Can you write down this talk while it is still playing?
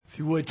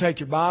you would, take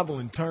your Bible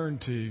and turn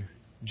to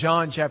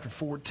John chapter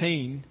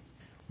 14.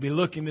 We'll be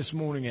looking this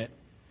morning at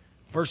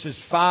verses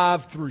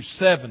 5 through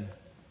 7.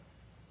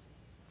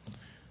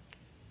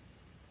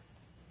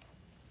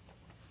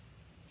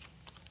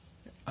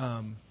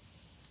 I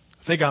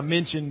think I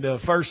mentioned the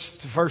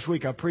first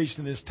week I preached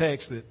in this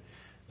text that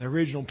the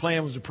original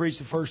plan was to preach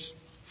the first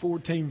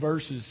 14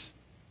 verses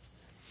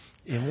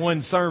in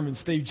one sermon.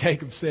 Steve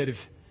Jacobs said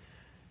if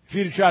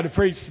you'd have tried to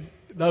preach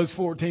those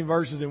 14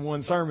 verses in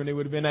one sermon, it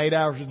would have been 8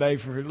 hours a day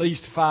for at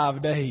least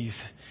 5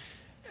 days.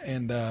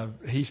 And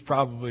he's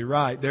probably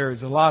right. There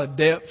is a lot of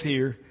depth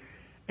here.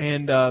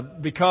 And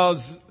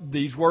because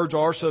these words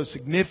are so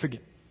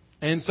significant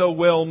and so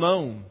well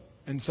known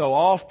and so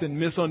often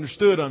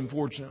misunderstood,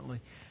 unfortunately,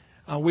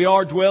 we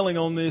are dwelling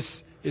on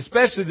this,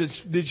 especially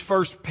these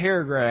first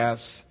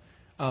paragraphs,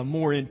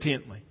 more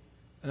intently.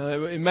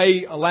 It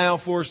may allow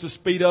for us to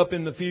speed up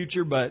in the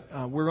future, but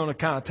we're going to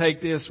kind of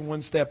take this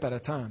one step at a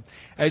time.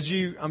 As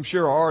you, I'm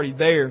sure, are already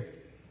there,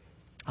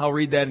 I'll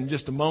read that in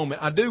just a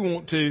moment. I do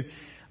want to,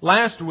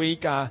 last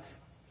week I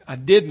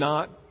did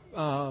not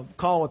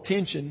call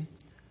attention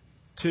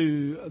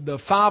to the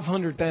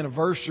 500th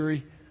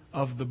anniversary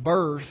of the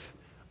birth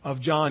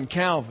of John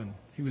Calvin.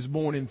 He was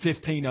born in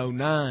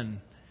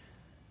 1509.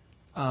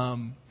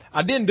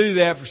 I didn't do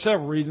that for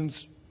several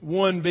reasons.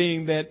 One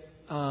being that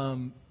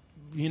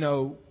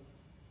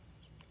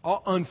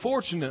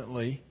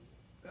unfortunately,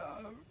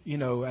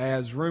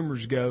 as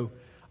rumors go,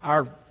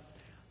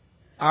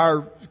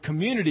 our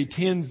community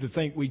tends to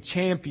think we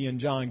champion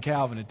John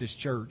Calvin at this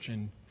church,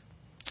 and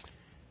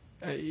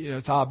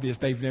it's obvious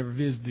they've never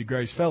visited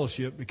Grace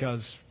Fellowship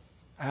because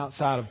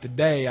outside of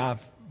today,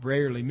 I've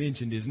rarely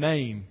mentioned his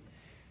name.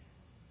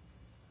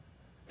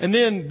 And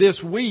then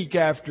this week,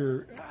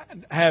 after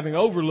having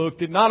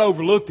overlooked it, not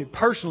overlooked it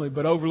personally,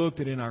 but overlooked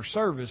it in our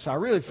service, I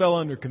really fell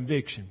under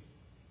conviction.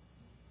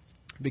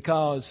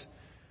 Because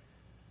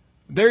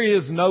there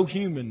is no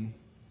human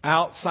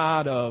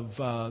outside of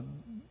the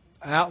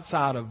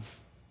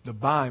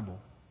Bible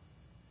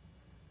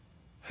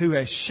who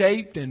has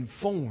shaped and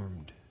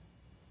formed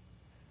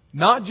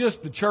not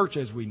just the church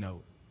as we know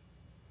it,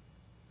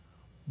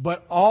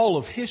 but all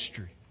of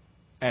history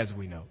as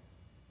we know it.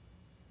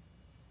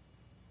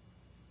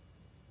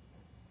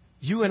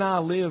 You and I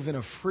live in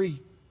a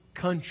free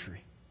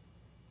country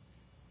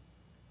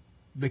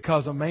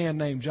because a man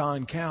named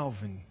John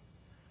Calvin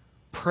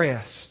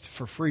pressed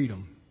for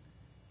freedom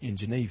in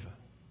Geneva.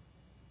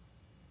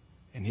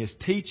 And his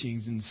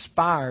teachings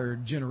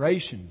inspired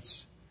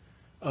generations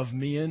of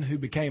men who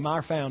became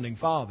our founding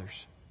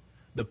fathers.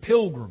 The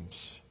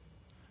Pilgrims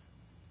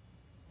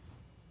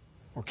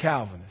were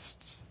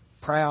Calvinists,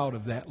 proud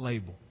of that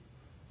label.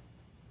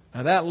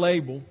 Now that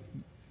label,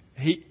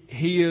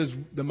 he is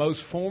the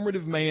most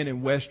formative man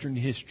in Western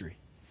history.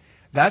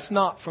 That's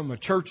not from a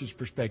church's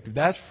perspective.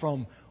 That's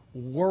from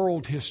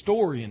world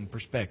historian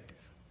perspective.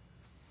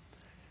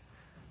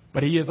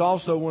 But he is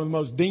also one of the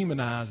most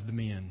demonized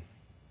men.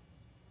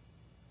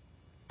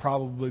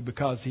 Probably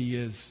because he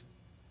is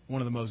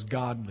one of the most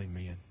godly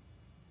men.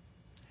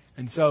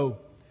 And so,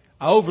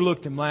 I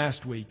overlooked him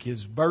last week.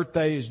 His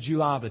birthday is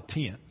July the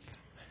 10th.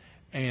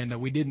 And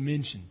we didn't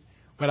mention.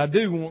 But I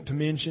do want to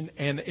mention,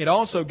 and it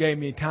also gave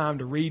me time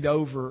to read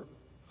over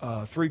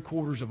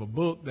 3/4 of a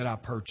book that I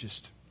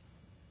purchased.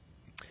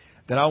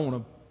 That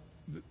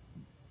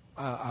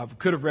I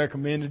could have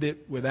recommended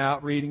it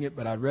without reading it,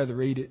 but I'd rather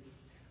read it.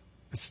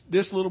 It's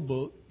this little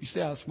book. You see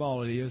how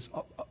small it is.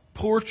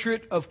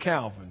 Portrait of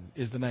Calvin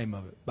is the name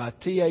of it, by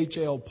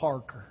T.H.L.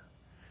 Parker.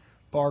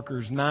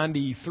 Parker's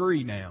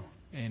 93 now,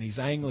 and he's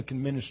an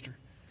Anglican minister.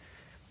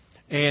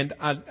 And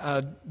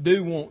I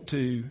do want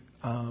to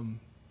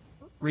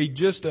read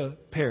just a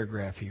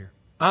paragraph here.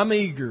 I'm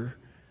eager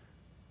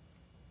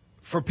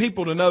for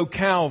people to know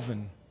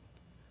Calvin,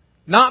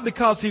 not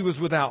because he was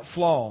without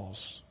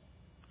flaws,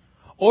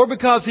 or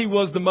because he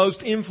was the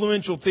most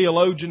influential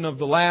theologian of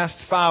the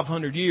last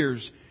 500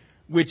 years,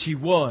 which he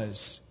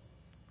was,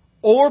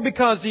 or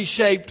because he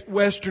shaped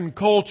Western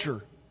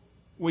culture,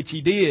 which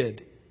he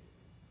did.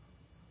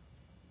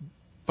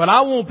 But I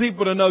want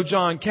people to know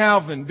John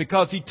Calvin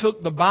because he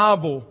took the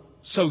Bible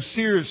so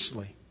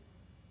seriously.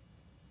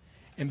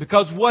 And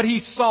because what he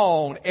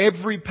saw on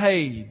every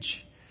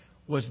page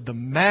was the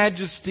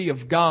majesty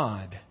of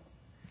God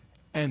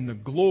and the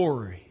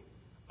glory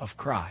of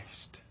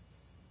Christ.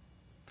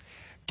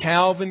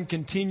 Calvin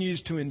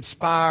continues to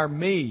inspire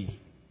me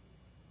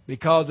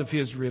because of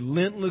his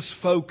relentless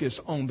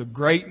focus on the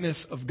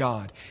greatness of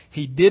God.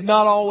 He did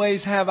not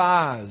always have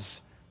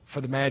eyes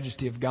for the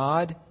majesty of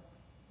God.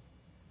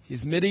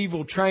 His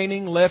medieval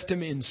training left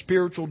him in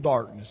spiritual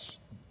darkness.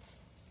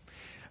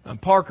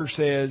 Parker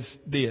says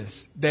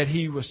this, that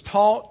he was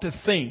taught to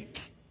think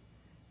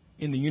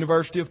in the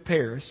University of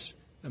Paris,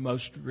 the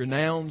most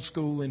renowned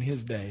school in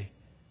his day.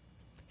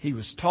 He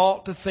was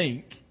taught to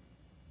think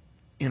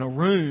in a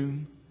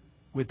room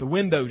with the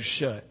windows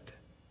shut.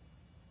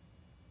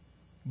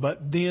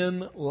 But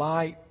then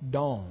light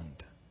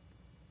dawned.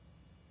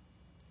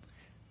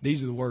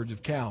 These are the words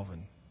of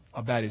Calvin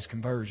about his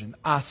conversion.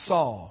 I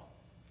saw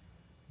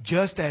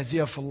just as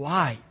if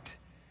light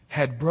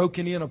had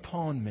broken in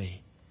upon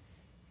me.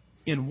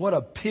 In what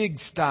a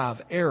pigsty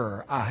of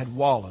error I had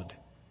wallowed,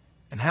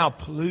 and how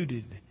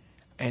polluted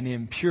and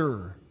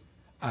impure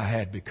I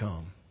had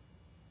become.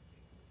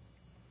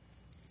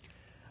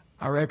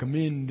 I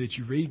recommend that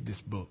you read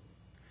this book,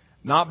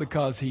 not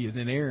because he is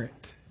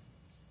inerrant.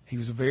 He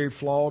was a very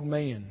flawed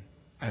man,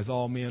 as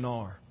all men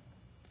are.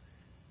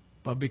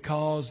 But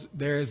because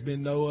there has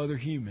been no other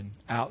human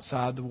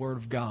outside the Word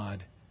of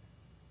God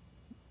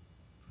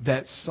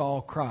that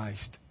saw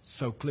Christ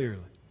so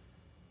clearly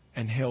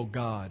and held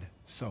God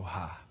so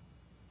high.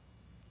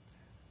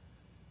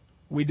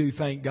 We do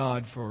thank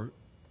God for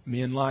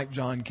men like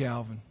John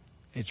Calvin.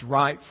 It's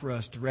right for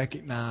us to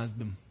recognize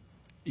them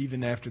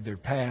even after they're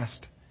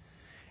past.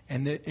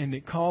 And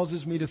it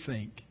causes me to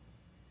think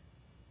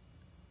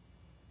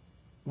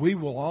we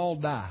will all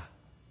die,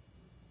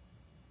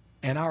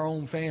 and our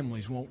own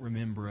families won't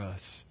remember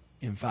us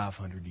in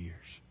 500 years.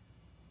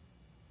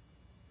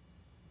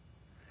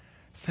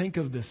 Think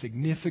of the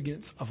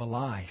significance of a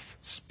life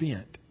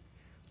spent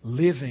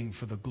living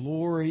for the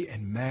glory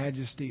and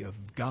majesty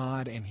of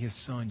God and His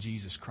Son,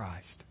 Jesus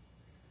Christ.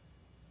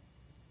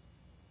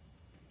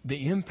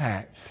 The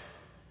impact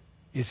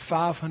is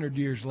 500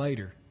 years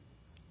later.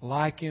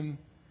 Like Him,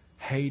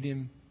 hate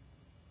Him,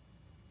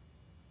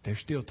 they're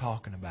still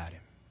talking about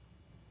Him.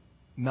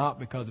 Not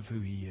because of who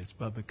He is,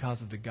 but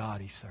because of the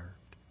God He served.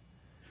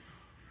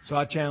 So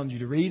I challenge you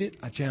to read it.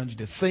 I challenge you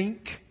to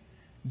think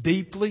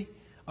deeply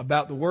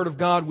about the Word of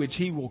God, which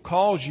He will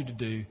cause you to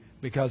do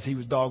because He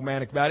was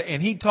dogmatic about it.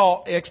 And He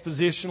taught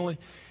expositionally.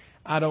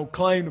 I don't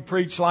claim to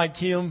preach like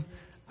Him.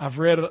 I've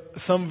read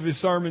some of His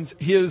sermons.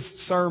 His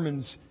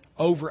sermons,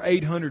 over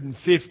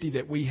 850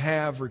 that we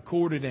have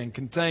recorded and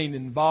contained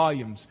in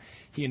volumes.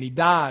 And He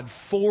died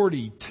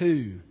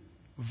 42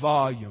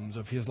 volumes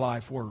of His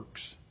life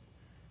works.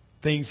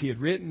 Things He had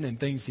written and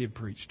things He had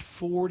preached.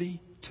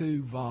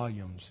 42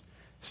 volumes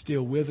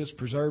still with us,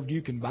 preserved.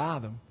 You can buy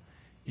them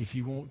if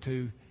you want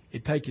to.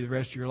 It'd take you the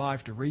rest of your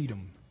life to read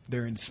them.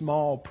 They're in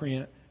small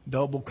print,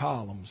 double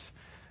columns.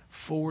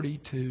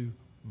 42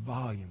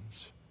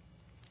 volumes.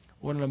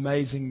 What an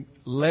amazing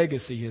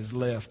legacy He has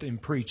left in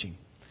preaching.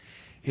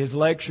 His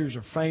lectures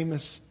are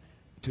famous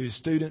to His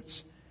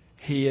students.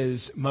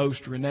 His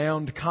most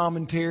renowned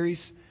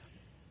commentaries,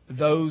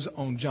 those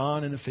on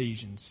John and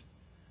Ephesians.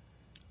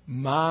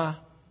 My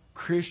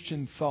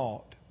Christian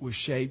thought was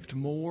shaped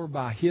more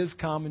by his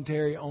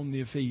commentary on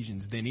the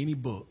Ephesians than any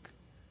book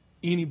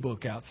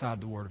outside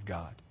the Word of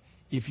God.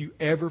 If you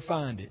ever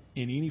find it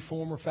in any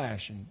form or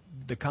fashion,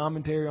 the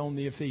commentary on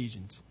the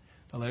Ephesians,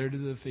 the letter to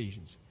the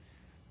Ephesians,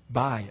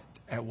 buy it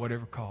at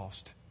whatever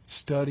cost.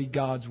 Study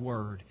God's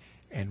Word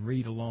and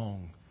read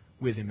along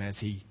with Him as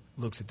He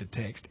looks at the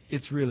text.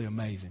 It's really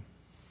amazing.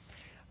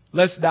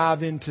 Let's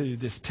dive into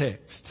this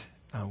text.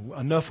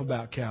 Enough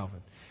about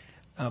Calvin.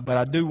 But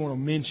I do want to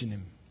mention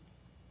him.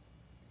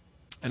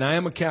 And I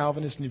am a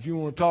Calvinist, and if you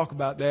want to talk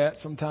about that,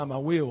 sometime I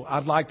will.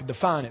 I'd like to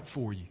define it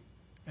for you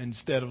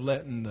instead of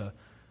letting the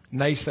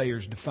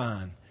naysayers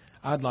define.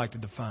 I'd like to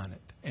define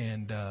it.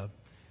 And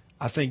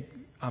I think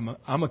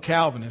I'm a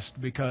Calvinist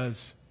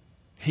because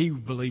he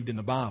believed in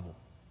the Bible,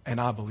 and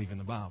I believe in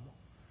the Bible.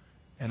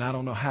 And I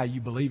don't know how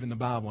you believe in the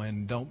Bible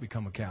and don't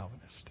become a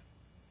Calvinist.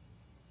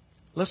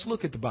 Let's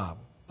look at the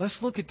Bible.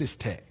 Let's look at this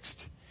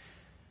text.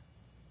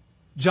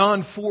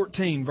 John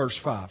 14, verse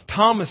 5.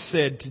 Thomas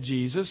said to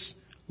Jesus,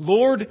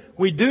 Lord,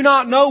 we do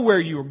not know where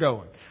you are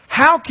going.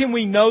 How can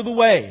we know the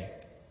way?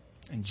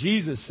 And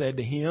Jesus said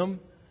to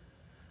him,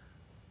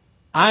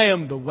 I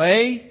am the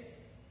way.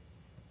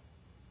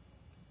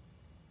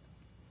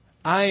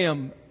 I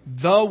am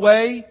the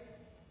way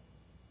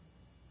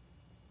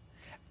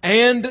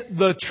and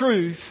the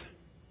truth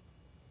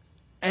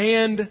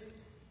and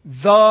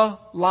the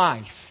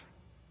life.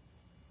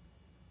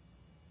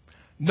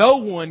 No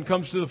one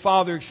comes to the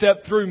Father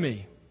except through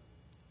me.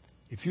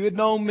 If you had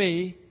known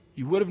me,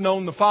 you would have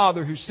known the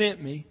Father who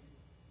sent me.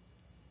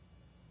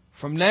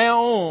 From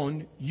now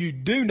on, you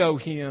do know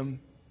Him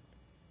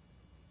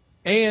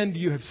and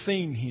you have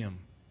seen Him.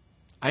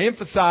 I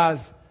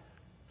emphasize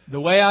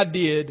the way I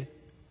did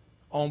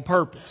on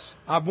purpose.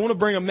 I want to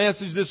bring a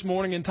message this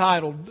morning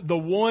entitled, The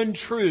One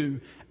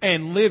True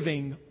and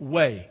Living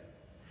Way.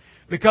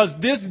 Because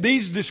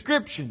these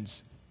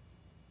descriptions,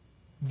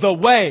 the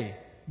way,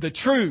 the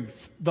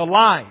truth, the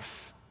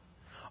life,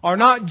 are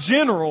not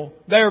general,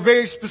 they are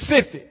very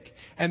specific.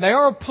 And they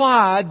are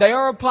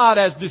applied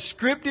as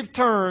descriptive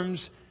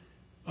terms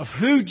of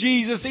who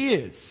Jesus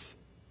is.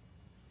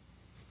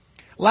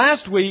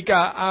 Last week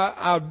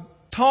I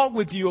talked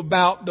with you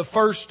about the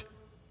first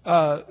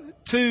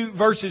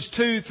verses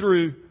 2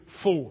 through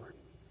 4.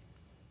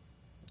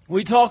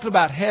 We talked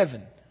about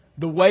heaven,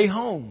 the way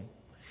home.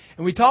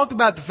 And we talked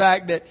about the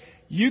fact that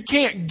you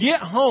can't get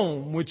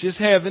home, which is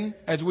heaven,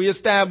 as we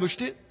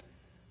established it,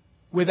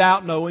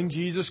 without knowing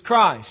Jesus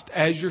Christ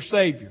as your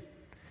Savior.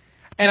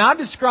 And I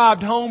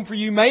described home for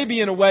you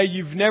maybe in a way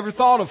you've never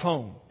thought of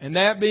home. And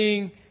that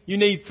being, you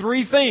need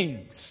 3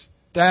 things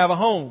to have a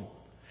home.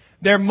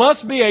 There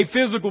must be a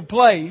physical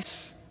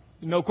place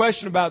No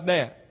question about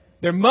that.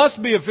 There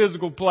must be a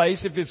physical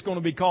place if it's going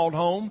to be called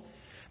home.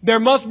 There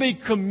must be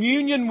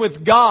communion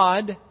with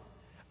God,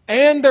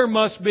 and there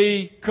must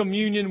be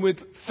communion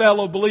with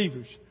fellow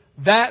believers.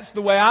 That's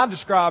the way I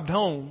described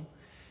home.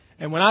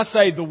 And when I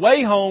say the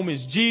way home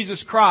is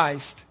Jesus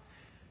Christ,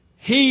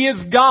 He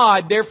is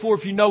God. Therefore,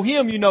 if you know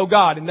Him, you know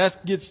God. And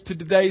that gets to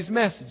today's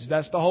message.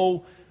 That's the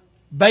whole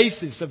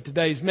basis of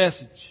today's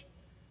message.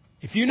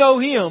 If you know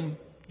Him,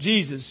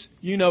 Jesus,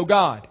 you know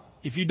God.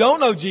 If you don't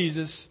know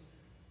Jesus,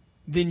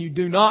 then you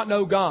do not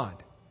know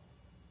God.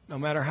 No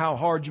matter how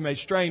hard you may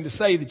strain to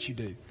say that you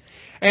do.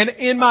 And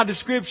in my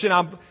description,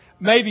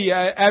 maybe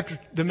after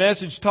the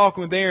message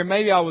talking with Aaron,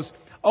 maybe I was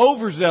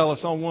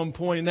overzealous on one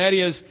point, and that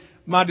is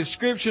my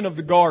description of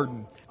the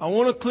garden. I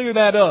want to clear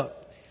that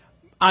up.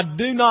 I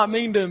do not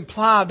mean to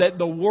imply that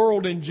the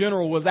world in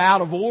general was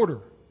out of order.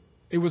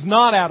 It was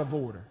not out of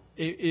order.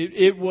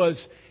 It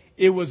was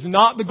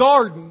not the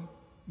garden,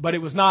 but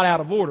it was not out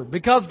of order.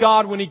 Because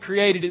God, when He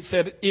created it,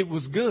 said it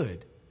was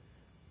good.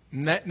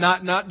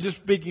 Not just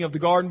speaking of the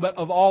garden, but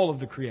of all of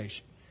the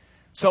creation.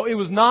 So it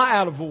was not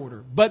out of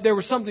order. But there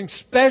was something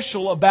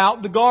special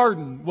about the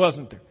garden,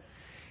 wasn't there?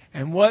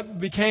 And what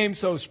became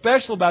so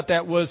special about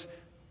that was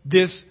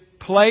this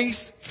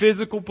place,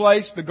 physical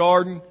place, the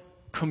garden,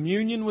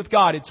 communion with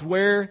God. It's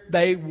where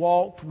they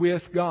walked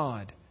with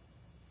God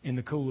in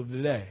the cool of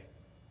the day.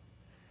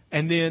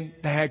 And then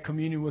they had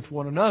communion with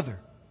one another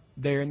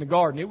there in the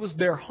garden. It was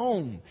their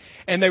home.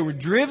 And they were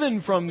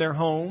driven from their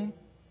home.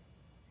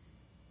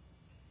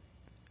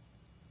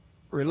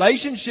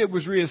 Relationship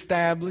was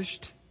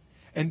reestablished.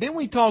 And then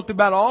we talked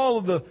about all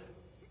of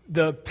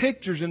the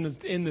pictures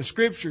in the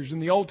Scriptures, in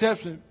the Old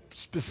Testament,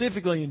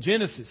 specifically in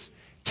Genesis.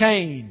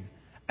 Cain,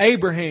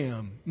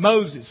 Abraham,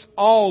 Moses,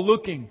 all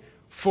looking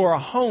for a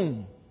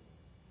home.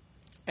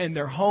 And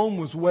their home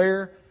was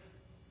where?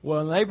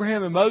 Well, in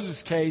Abraham and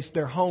Moses' case,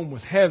 their home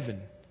was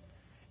heaven.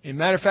 As a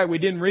matter of fact, we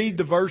didn't read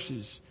the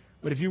verses.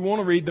 But if you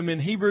want to read them in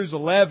Hebrews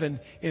 11,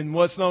 in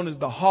what's known as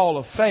the Hall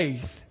of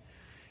Faith,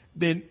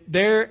 then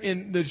there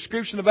in the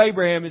description of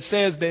Abraham, it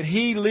says that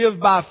he lived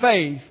by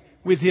faith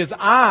with his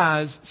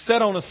eyes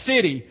set on a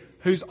city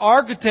whose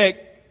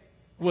architect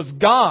was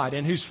God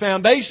and whose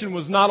foundation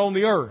was not on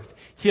the earth.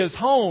 His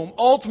home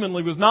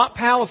ultimately was not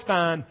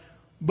Palestine,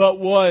 but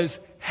was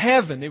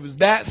heaven. It was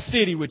that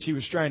city which he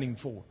was straining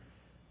for.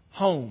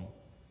 Home.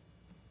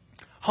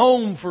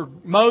 Home for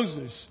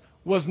Moses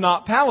was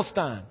not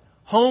Palestine.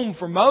 Home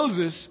for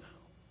Moses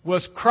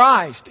was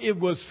Christ. It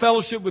was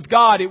fellowship with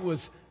God. It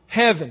was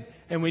heaven.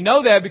 And we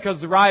know that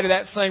because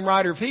that same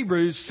writer of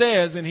Hebrews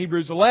says in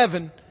Hebrews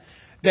 11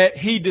 that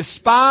he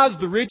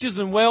despised the riches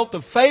and wealth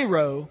of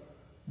Pharaoh,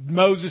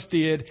 Moses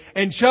did,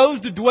 and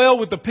chose to dwell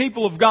with the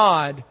people of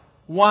God.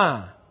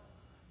 Why?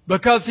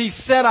 Because he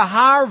set a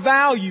higher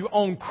value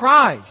on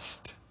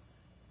Christ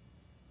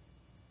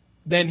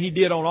than he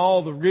did on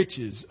all the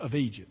riches of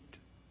Egypt.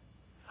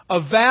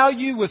 A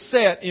value was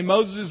set in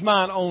Moses'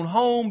 mind on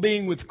home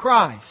being with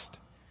Christ.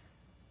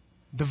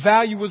 The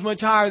value was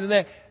much higher than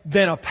that,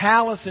 than a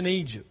palace in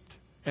Egypt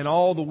and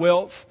all the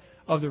wealth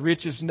of the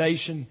richest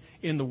nation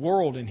in the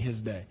world in his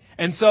day.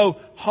 And so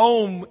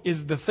home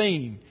is the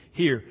theme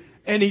here.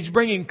 And he's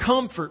bringing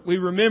comfort. We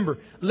remember,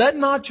 let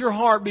not your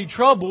heart be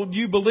troubled.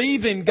 You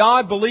believe in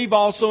God, believe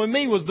also in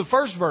me, was the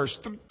first verse.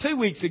 2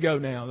 weeks ago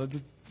now,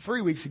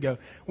 3 weeks ago,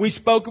 we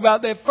spoke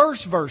about that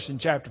first verse in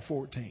chapter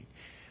 14,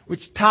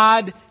 which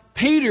tied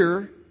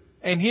Peter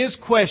and his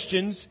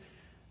questions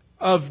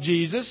of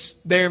Jesus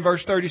there in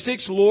verse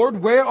 36.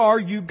 Lord, where are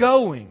you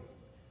going?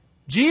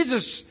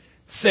 Jesus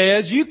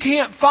says, you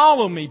can't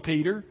follow me,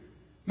 Peter.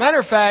 Matter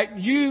of fact,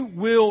 you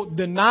will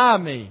deny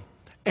me.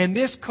 And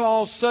this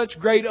caused such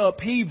great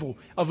upheaval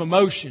of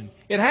emotion.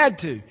 It had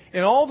to.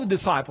 And all the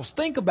disciples,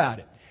 think about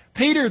it.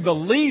 Peter, the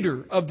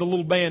leader of the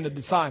little band of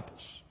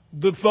disciples,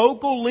 the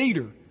vocal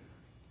leader,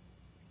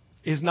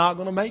 is not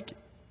going to make it.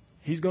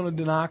 He's going to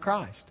deny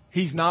Christ.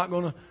 He's not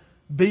going to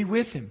be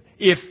with Him.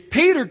 If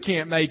Peter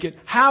can't make it,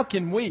 how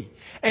can we?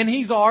 And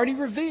he's already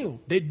revealed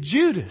that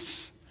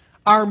Judas,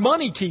 our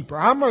money keeper,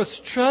 our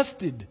most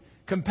trusted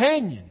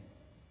companion,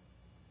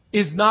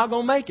 is not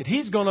going to make it.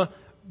 He's going to,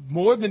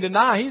 more than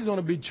deny, he's going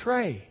to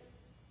betray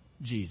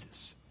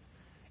Jesus.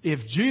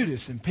 If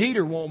Judas and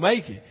Peter won't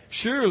make it,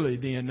 surely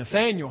then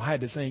Nathanael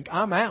had to think,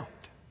 I'm out.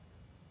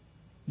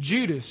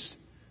 Judas,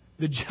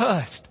 the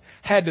just,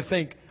 had to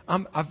think,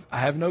 I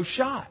have no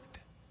shot.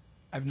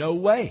 I have no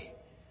way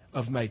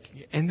of making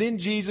it. And then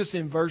Jesus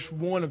in verse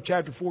 1 of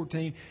chapter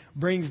 14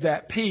 brings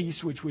that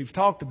peace which we've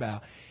talked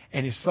about.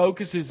 And his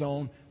focus is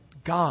on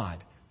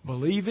God.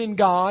 Believe in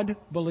God,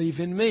 believe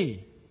in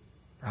me.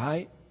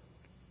 Right?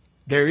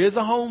 There is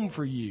a home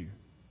for you.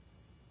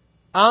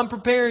 I'm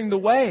preparing the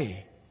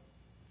way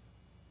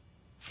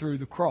through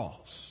the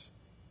cross.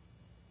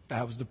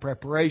 That was the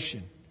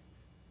preparation.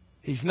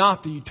 He's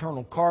not the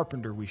eternal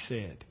carpenter, we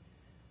said,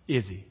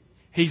 is He?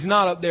 He's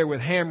not up there with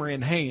hammer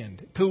in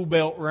hand, tool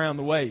belt around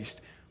the waist,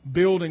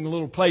 building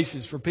little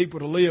places for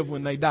people to live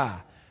when they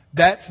die.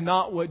 That's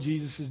not what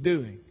Jesus is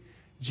doing.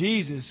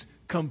 Jesus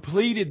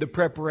completed the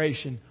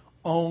preparation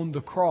on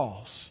the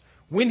cross.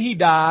 When He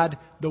died,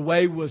 the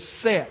way was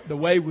set, the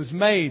way was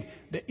made.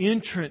 The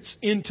entrance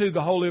into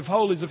the Holy of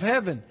Holies of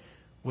heaven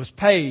was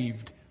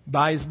paved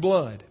by His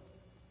blood.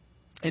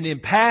 And in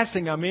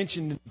passing, I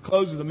mentioned at the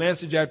close of the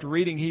message after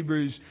reading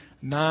Hebrews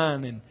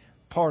 9 and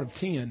part of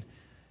 10,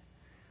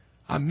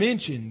 I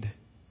mentioned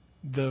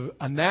the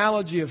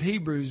analogy of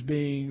Hebrews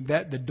being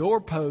that the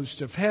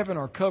doorposts of heaven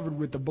are covered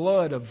with the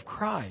blood of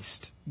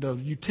Christ. The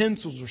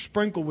utensils are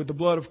sprinkled with the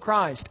blood of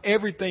Christ.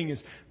 Everything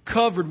is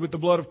covered with the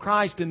blood of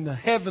Christ in the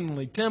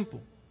heavenly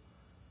temple.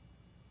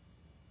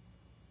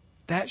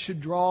 That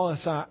should draw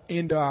us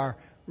into our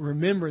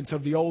remembrance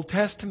of the Old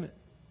Testament.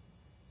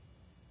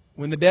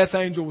 When the death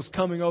angel was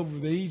coming over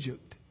to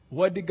Egypt,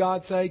 what did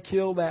God say?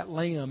 Kill that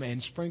lamb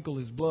and sprinkle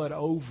his blood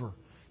over,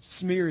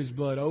 smear his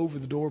blood over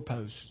the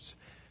doorposts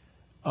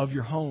of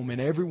your home,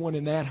 and everyone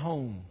in that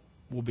home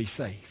will be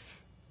safe.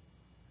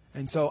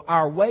 And so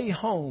our way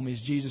home is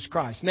Jesus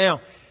Christ.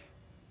 Now,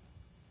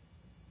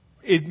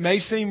 it may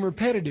seem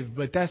repetitive,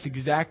 but that's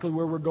exactly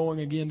where we're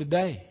going again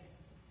today.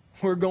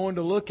 We're going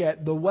to look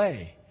at the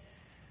way,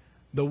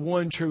 the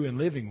one true and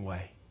living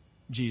way,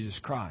 Jesus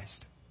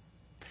Christ.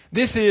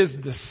 This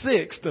is the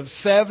sixth of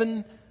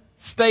 7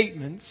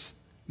 statements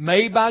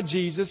made by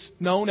Jesus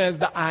known as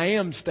the I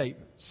am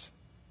statements.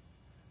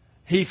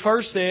 He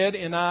first said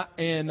in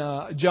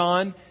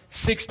John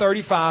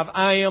 6:35,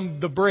 I am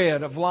the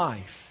bread of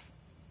life.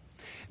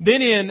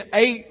 Then in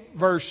 8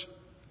 verse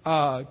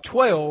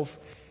 12,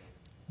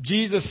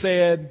 Jesus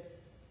said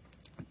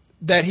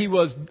that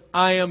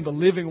I am the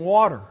living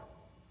water,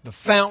 the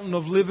fountain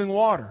of living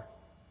water.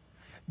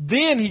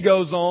 Then he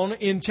goes on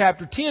in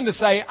chapter 10 to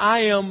say, I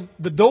am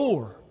the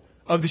door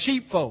of the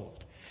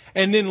sheepfold.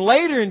 And then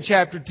later in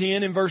chapter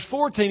 10, in verse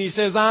 14, he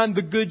says, I am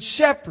the good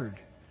shepherd.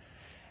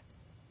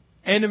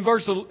 And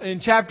in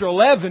chapter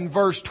 11,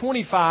 verse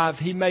 25,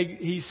 he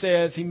makes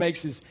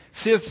his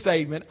 5th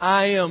statement,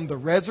 I am the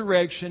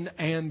resurrection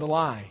and the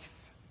life.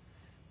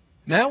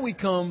 Now we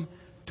come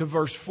to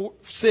verse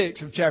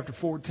 6 of chapter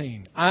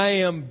 14. I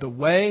am the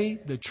way,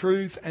 the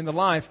truth, and the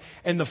life.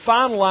 And the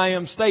final I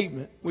am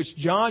statement, which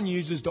John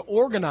uses to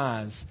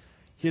organize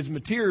his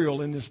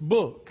material in this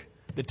book,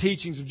 the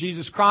teachings of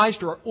Jesus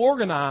Christ, are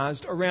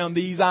organized around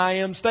these I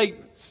am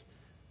statements.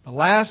 The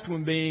last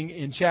one being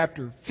in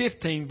chapter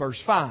 15,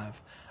 verse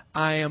 5.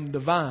 I am the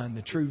vine,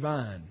 the true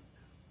vine.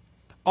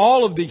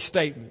 All of these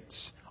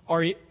statements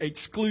are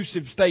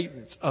exclusive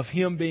statements of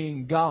Him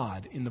being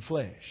God in the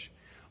flesh.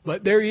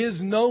 But there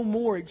is no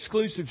more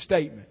exclusive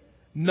statement.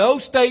 No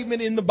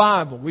statement in the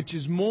Bible which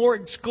is more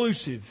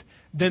exclusive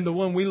than the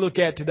one we look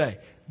at today.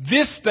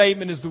 This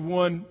statement is the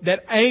one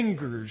that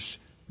angers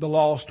the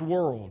lost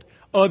world,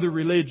 other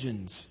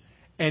religions,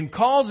 and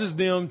causes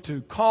them to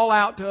call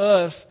out to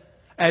us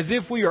as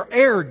if we are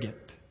arrogant.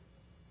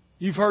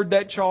 You've heard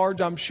that charge,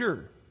 I'm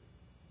sure.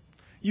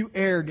 You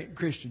arrogant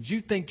Christians,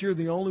 you think you're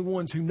the only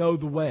ones who know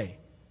the way.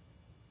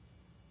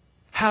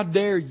 How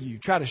dare you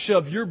try to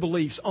shove your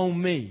beliefs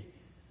on me?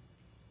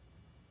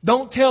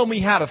 Don't tell me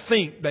how to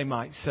think, they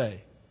might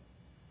say.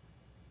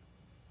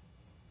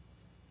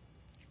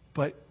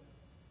 But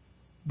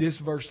this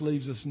verse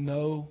leaves us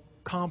no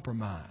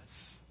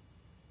compromise.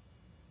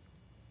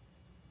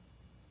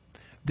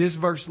 This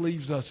verse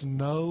leaves us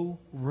no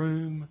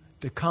room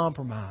to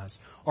compromise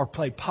or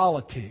play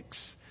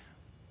politics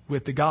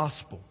with the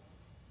gospel.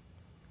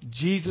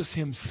 Jesus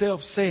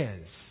Himself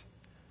says,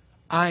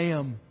 I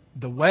am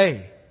the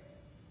way,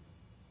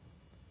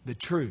 the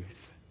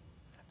truth,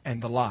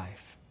 and the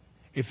life.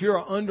 If you're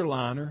an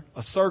underliner,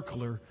 a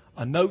circler,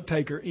 a note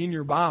taker in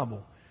your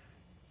Bible,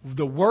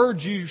 the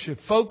words you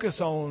should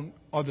focus on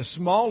are the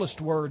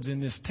smallest words in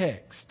this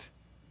text.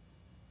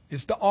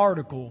 It's the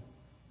article,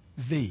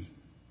 the.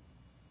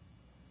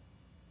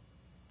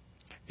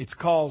 It's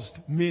caused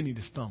many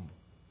to stumble.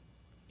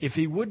 If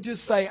He would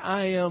just say,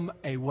 I am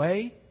a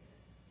way,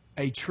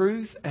 a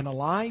truth, and a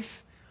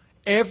life,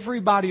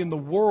 everybody in the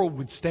world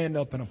would stand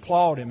up and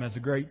applaud Him as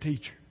a great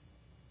teacher.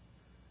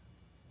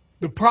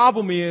 The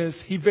problem is,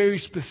 He very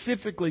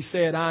specifically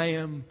said, I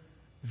am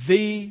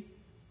the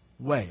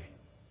way,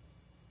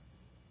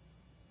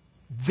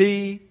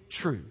 the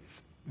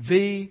truth,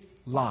 the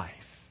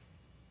life.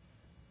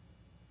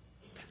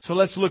 So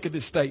let's look at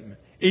this statement,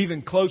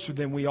 even closer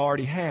than we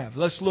already have.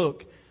 Let's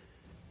look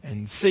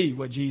and see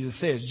what Jesus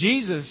says.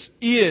 Jesus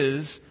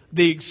is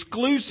the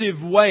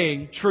exclusive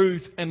way,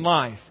 truth, and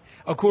life,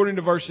 according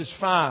to verses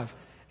 5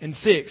 and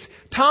 6.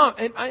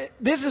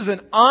 This is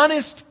an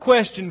honest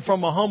question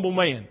from a humble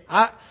man.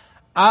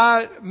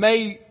 I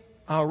may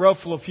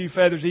ruffle a few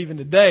feathers even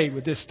today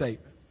with this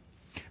statement.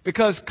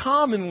 Because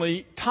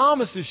commonly,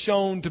 Thomas is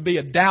shown to be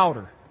a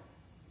doubter.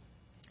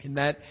 And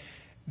that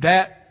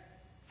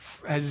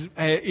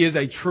is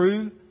a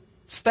true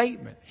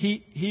statement.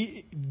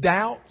 He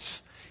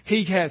doubts.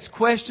 He has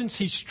questions.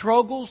 He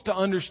struggles to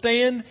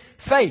understand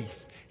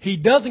faith. He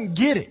doesn't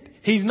get it.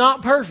 He's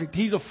not perfect.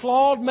 He's a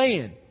flawed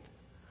man.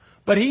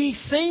 But he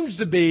seems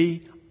to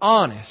be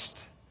honest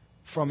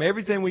from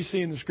everything we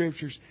see in the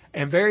Scriptures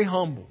and very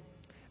humble.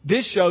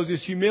 This shows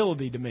His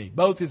humility to me,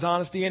 both His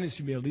honesty and His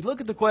humility.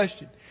 Look at the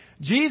question.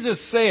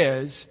 Jesus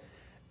says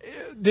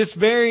this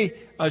very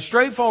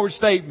straightforward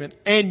statement,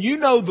 and you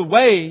know the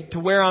way to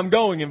where I'm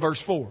going in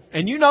verse 4.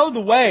 And you know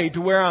the way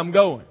to where I'm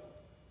going.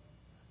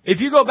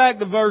 If you go back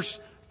to verse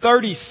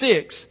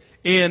 36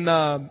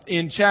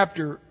 in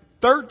chapter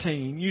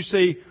 13, you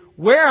see,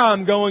 where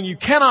I'm going, you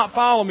cannot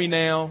follow me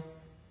now,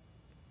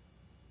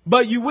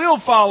 but you will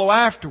follow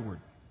afterward.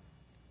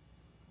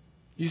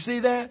 You see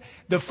that?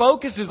 The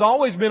focus has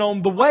always been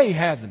on the way,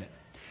 hasn't it?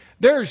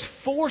 There's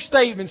 4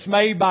 statements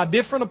made by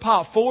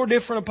 4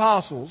 different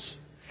apostles,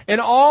 and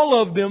all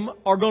of them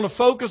are going to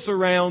focus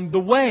around the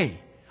way.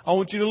 I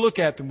want you to look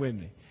at them with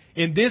me.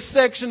 In this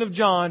section of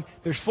John,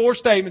 there's 4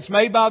 statements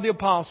made by the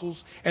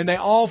apostles, and they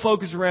all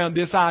focus around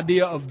this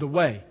idea of the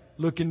way.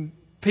 Look in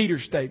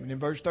Peter's statement in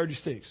verse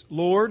 36.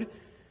 Lord,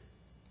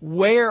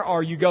 where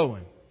are you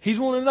going? He's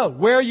wanting to know,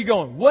 where are you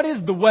going? What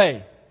is the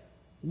way?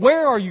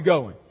 Where are you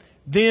going?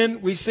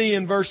 Then we see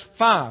in verse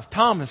 5,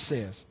 Thomas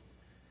says,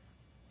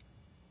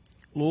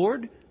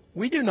 Lord,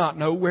 we do not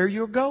know where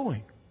you're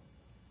going.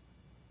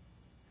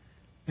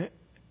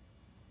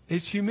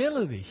 It's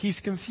humility.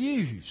 He's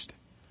confused.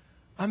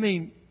 I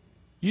mean,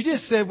 you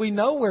just said we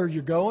know where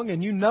you're going,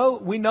 and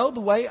we know the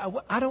way.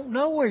 I don't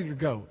know where you're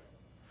going.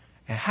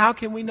 And how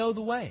can we know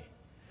the way?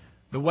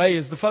 The way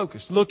is the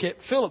focus. Look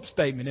at Philip's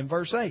statement in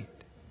verse 8.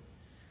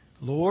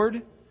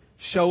 Lord,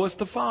 show us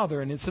the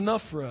Father, and it's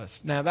enough for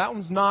us. Now, that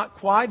one's not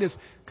quite as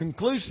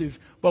conclusive,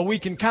 but we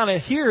can kind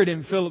of hear it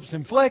in Philip's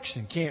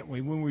inflection, can't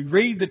we? When we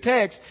read the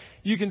text,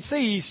 you can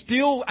see he's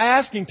still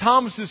asking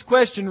Thomas's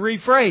question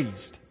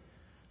rephrased.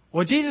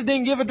 Well, Jesus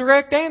didn't give a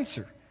direct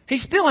answer. He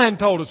still hadn't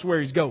told us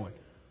where He's going.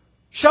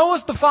 Show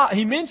us the Father.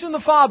 He mentioned the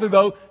Father,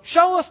 though.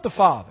 Show us the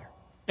Father.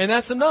 And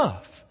that's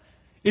enough.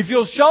 If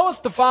you'll show us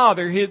the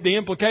Father, the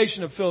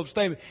implication of Philip's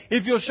statement,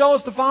 if you'll show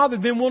us the Father,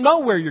 then we'll know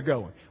where you're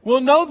going.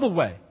 We'll know the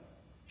way.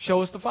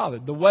 Show us the Father.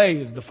 The way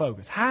is the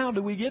focus. How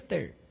do we get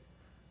there?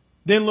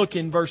 Then look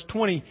in verse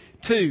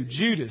 22,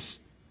 Judas,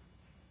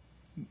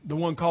 the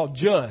one called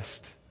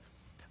Just.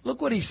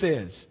 Look what he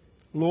says.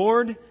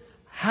 Lord,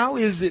 how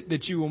is it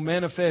that you will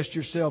manifest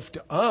yourself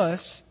to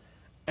us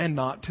and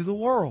not to the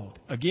world?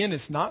 Again,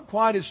 it's not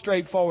quite as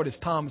straightforward as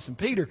Thomas and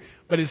Peter,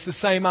 but it's the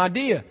same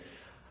idea.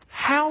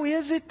 How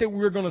is it that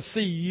we're going to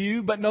see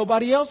you, but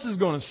nobody else is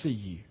going to see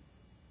you?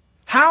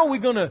 How are we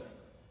going to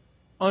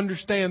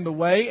understand the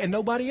way and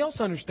nobody else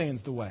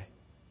understands the way?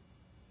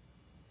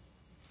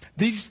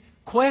 These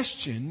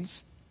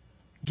questions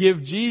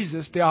give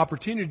Jesus the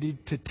opportunity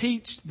to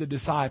teach the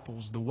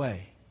disciples the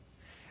way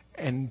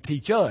and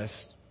teach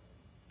us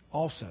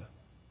also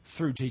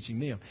through teaching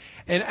them.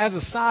 And as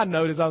a side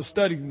note, as I was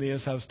studying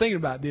this, I was thinking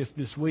about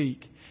this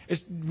week.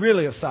 It's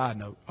really a side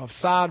note, a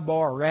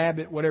sidebar, a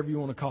rabbit, whatever you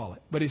want to call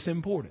it. But it's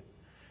important.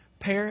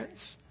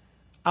 Parents,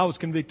 I was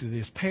convicted of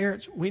this.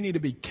 Parents, we need to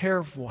be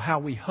careful how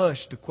we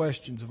hush the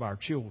questions of our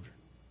children.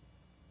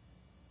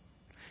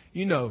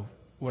 You know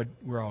what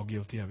we're all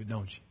guilty of it,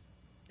 don't you?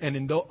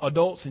 And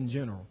adults in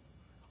general.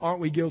 Aren't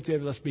we guilty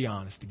of it? Let's be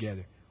honest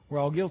together. We're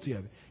all guilty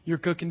of it. You're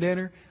cooking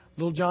dinner.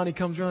 Little Johnny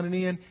comes running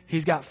in.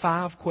 He's got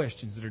 5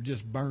 questions that are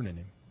just burning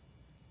him.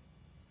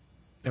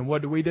 And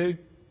what do?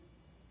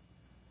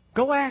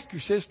 Go ask your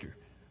sister.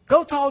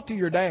 Go talk to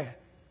your dad.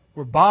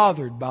 We're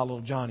bothered by little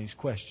Johnny's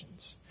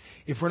questions.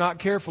 If we're not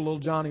careful, little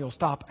Johnny will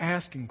stop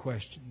asking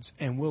questions,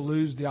 and we'll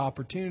lose the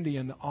opportunity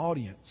in the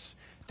audience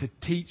to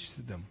teach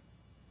them.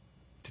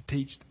 To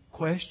teach them.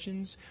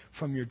 Questions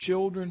from your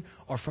children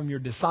or from your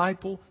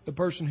disciple, the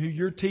person who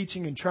you're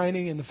teaching and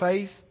training in the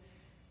faith,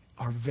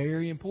 are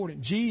very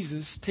important.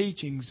 Jesus'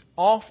 teachings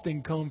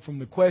often come from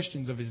the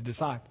questions of His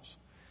disciples.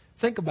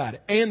 Think about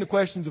it. And the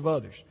questions of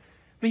others.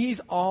 I mean, He's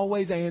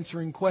always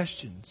answering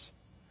questions.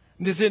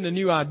 And this isn't a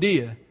new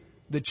idea.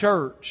 The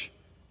church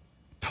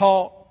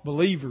taught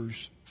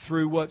believers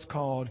through what's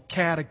called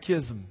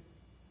catechism.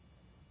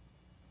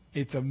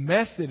 It's a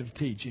method of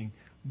teaching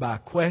by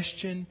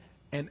question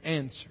and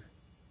answer.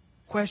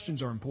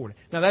 Questions are important.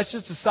 Now, that's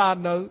just a side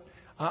note.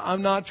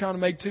 I'm not trying to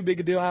make too big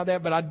a deal out of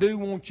that, but I do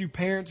want you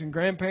parents and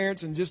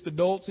grandparents and just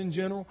adults in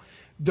general,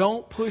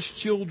 don't push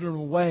children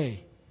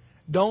away.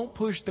 Don't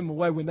push them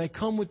away. When they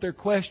come with their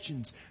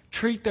questions,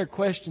 treat their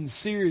questions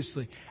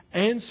seriously.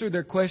 Answer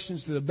their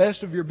questions to the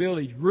best of your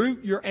ability.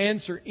 Root your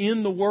answer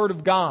in the Word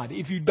of God.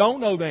 If you don't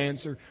know the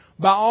answer,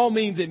 by all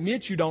means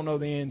admit you don't know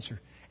the answer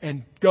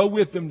and go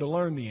with them to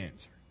learn the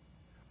answer.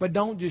 But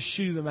don't just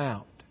shoo them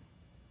out,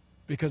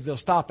 because they'll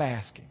stop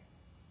asking.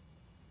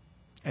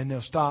 And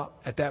they'll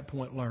stop at that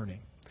point learning.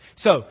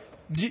 So,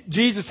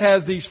 Jesus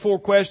has these 4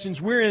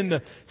 questions. We're in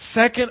the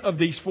second of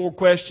these 4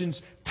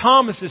 questions.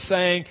 Thomas is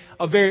saying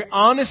a very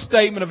honest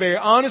statement, a very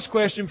honest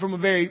question from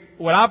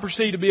what I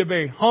perceive to be a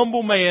very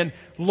humble man.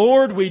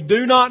 Lord, we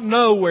do not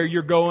know where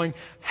you're going.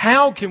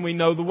 How can we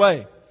know the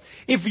way?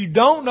 If you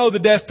don't know the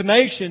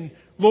destination,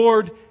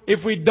 Lord,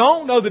 if we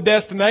don't know the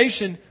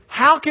destination,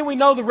 how can we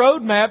know the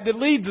roadmap that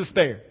leads us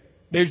there?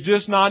 There's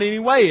just not any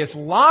way. It's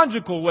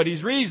logical what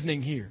He's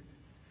reasoning here.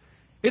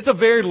 It's a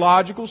very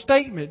logical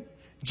statement.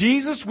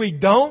 Jesus, we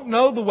don't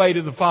know the way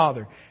to the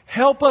Father.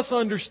 Help us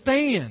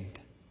understand.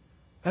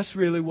 That's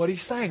really what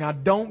he's saying. I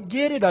don't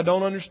get it. I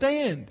don't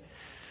understand.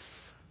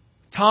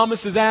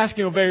 Thomas is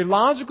asking a very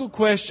logical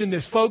question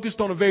that's focused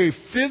on a very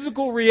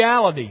physical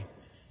reality.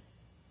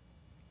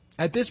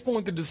 At this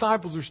point, the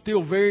disciples are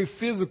still very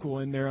physical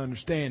in their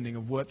understanding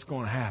of what's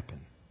going to happen.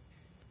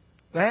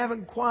 They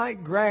haven't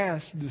quite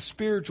grasped the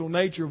spiritual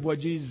nature of what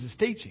Jesus is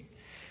teaching.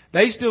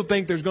 They still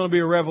think there's going to be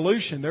a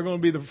revolution. They're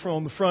going to be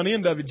on the front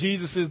end of it.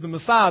 Jesus is the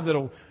Messiah that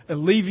will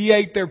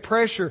alleviate their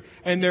pressure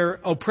and their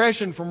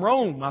oppression from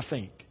Rome, I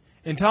think.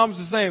 And Thomas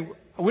is saying,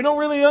 we don't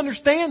really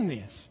understand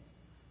this.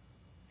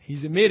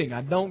 He's admitting,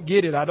 I don't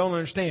get it. I don't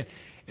understand.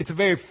 It's a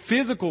very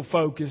physical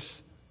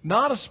focus,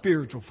 not a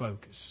spiritual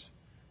focus.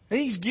 And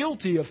he's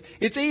guilty of...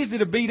 It's easy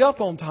to beat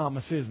up on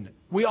Thomas, isn't it?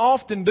 We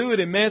often do it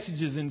in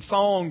messages, in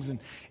songs,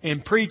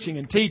 and preaching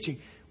and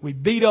teaching. We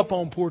beat up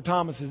on poor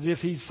Thomas as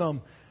if he's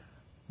some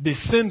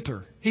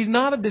dissenter. He's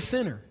not a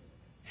dissenter.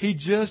 He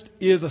just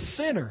is a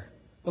sinner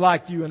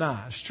like you and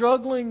I,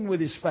 struggling with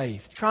his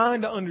faith,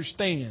 trying to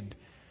understand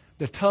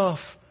the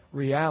tough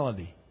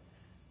reality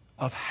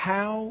of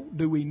how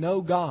do we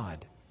know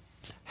God?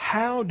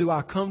 How do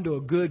I come to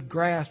a good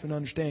grasp and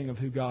understanding of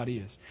who God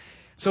is?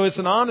 So it's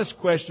an honest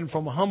question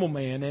from a humble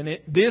man, and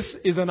this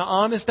is an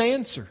honest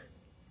answer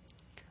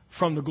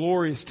from the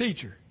glorious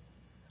teacher.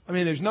 I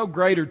mean, there's no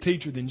greater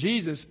teacher than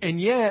Jesus, and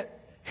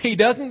yet he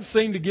doesn't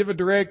seem to give a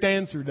direct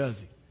answer, does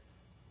he?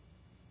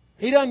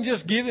 He doesn't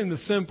just give him the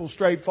simple,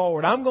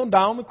 straightforward, I'm going to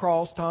die on the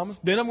cross, Thomas,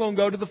 then I'm going to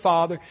go to the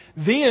Father,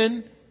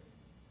 then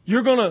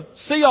you're going to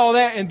see all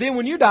that, and then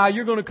when you die,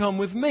 you're going to come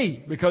with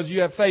me because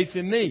you have faith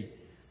in me.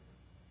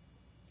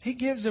 He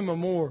gives him a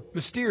more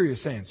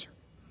mysterious answer.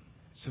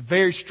 It's a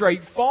very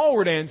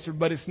straightforward answer,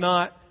 but it's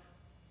not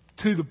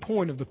to the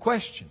point of the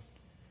question.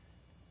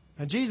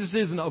 Now, Jesus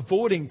isn't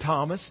avoiding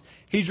Thomas.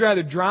 He's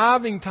rather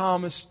driving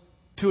Thomas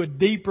to a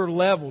deeper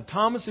level.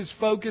 Thomas is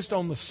focused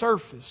on the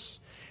surface,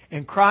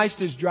 and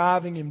Christ is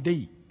driving him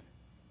deep.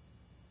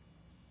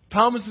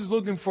 Thomas is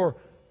looking for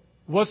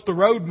what's the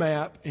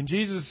roadmap, and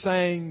Jesus is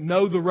saying,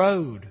 know the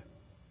road.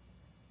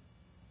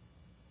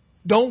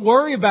 Don't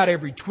worry about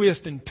every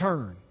twist and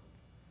turn.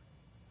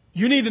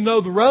 You need to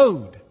know the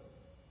road.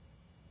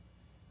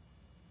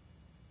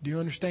 Do you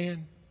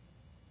understand?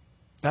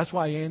 That's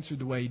why he answered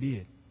the way he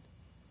did.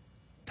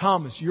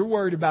 Thomas, you're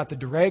worried about the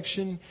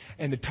direction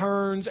and the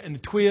turns and the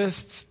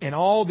twists and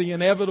all the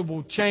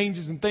inevitable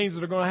changes and things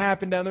that are going to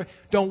happen down there.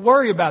 Don't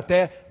worry about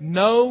that.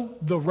 Know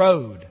the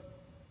road.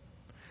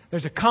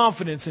 There's a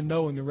confidence in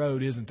knowing the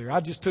road, isn't there? I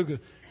just took a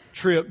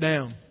trip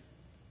down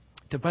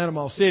to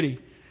Panama City,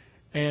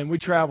 and we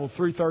traveled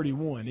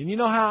 331. And you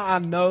know how I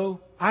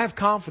know? I have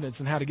confidence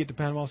in how to get to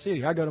Panama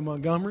City. I go to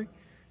Montgomery.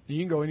 You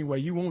can go any way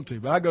you want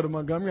to, but I go to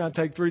Montgomery, I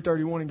take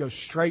 331 and go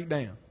straight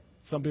down.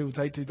 Some people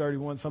take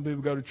 231, some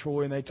people go to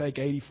Troy and they take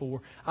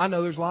 84. I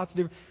know there's lots of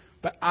different,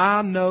 but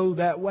I know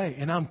that way,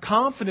 and I'm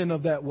confident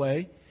of that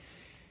way.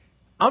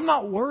 I'm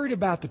not worried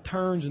about the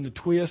turns and the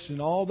twists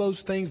and all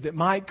those things that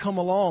might come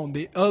along,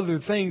 the other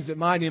things that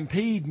might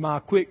impede my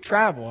quick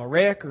travel, a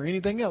wreck or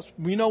anything else.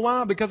 You know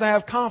why? Because I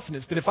have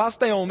confidence that if I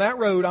stay on that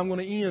road, I'm going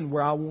to end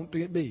where I want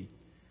to be.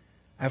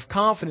 I have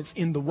confidence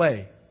in the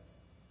way.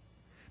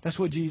 That's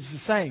what Jesus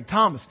is saying.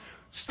 Thomas,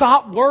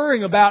 stop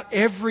worrying about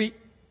everything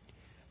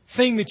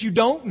that you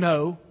don't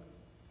know.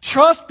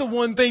 Trust the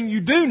one thing you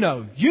do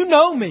know. You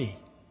know me.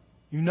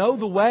 You know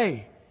the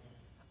way.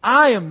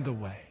 I am the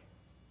way.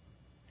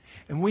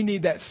 And we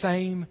need that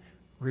same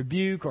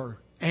rebuke or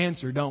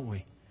answer, don't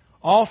we?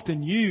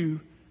 Often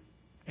you,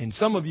 and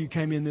some of you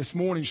came in this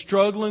morning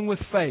struggling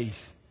with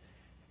faith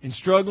and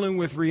struggling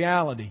with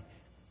reality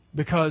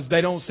because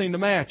they don't seem to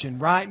match.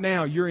 And right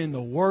now you're in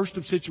the worst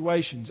of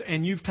situations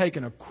and you've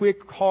taken a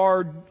quick,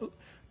 hard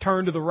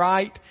turn to the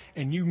right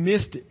and you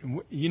missed it.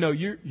 You know,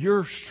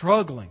 you're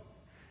struggling.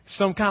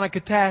 Some kind of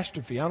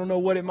catastrophe. I don't know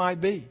what it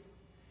might be.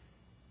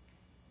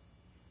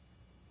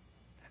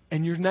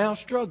 And you're now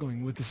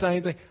struggling with the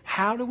same thing.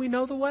 How do we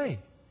know the way?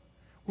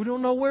 We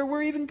don't know where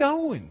we're even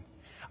going.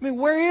 I mean,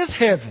 where is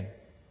heaven?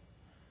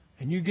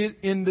 And you get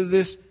into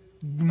this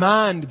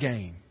mind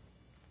game.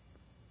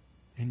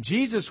 And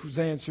Jesus'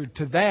 answer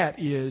to that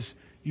is,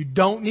 you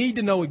don't need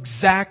to know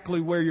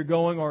exactly where you're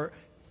going or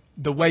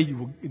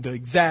the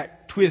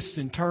exact twists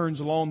and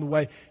turns along the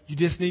way. You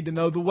just need to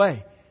know the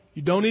way.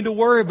 You don't need to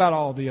worry about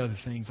all the other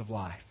things of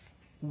life.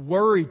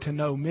 Worry to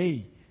know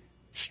me.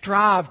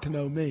 Strive to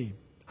know me.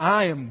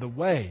 I am the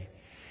way.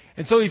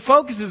 And so he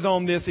focuses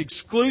on this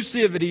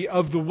exclusivity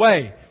of the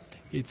way.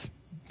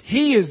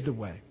 He is the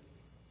way.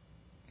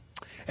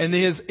 And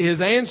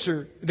his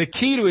answer, the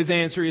key to his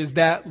answer is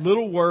that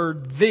little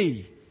word,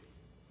 the.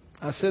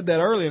 I said that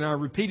earlier and I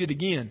repeat it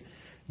again.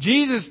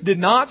 Jesus did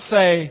not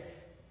say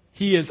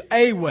he is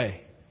a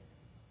way,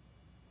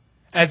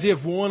 as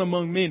if one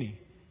among many.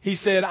 He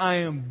said, I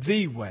am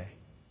the way.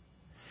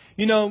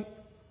 You know,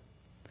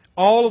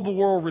 all of the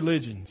world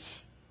religions,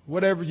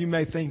 whatever you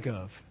may think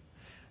of,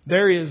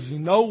 there is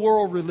no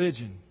world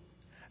religion.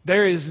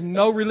 There is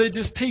no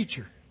religious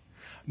teacher,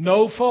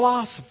 no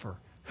philosopher,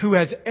 who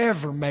has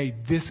ever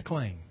made this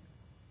claim.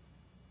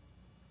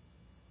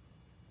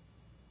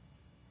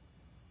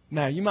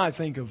 Now, you might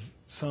think of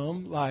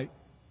some like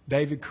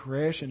David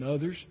Koresh and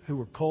others who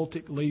were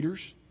cultic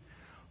leaders.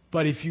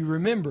 But if you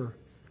remember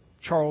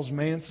Charles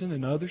Manson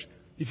and others,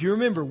 if you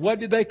remember, what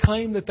did they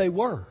claim that they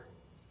were?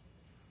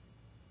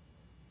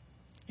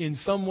 In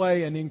some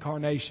way, an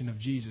incarnation of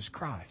Jesus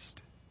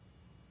Christ.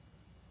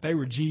 They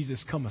were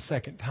Jesus come a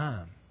second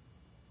time.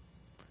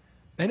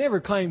 They never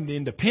claimed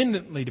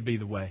independently to be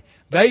the way.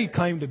 They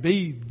claimed to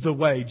be the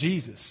way,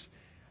 Jesus,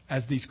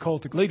 as these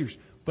cultic leaders.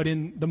 But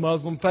in the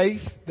Muslim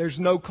faith, there's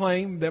no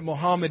claim that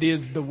Muhammad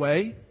is the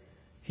way.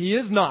 He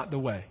is not the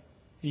way.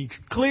 He's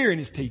clear in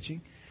his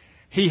teaching.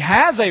 He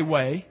has a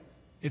way.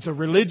 It's a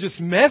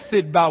religious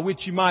method by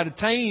which you might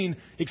attain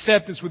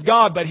acceptance with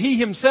God, but He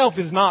Himself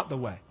is not the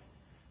way.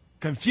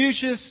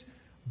 Confucius,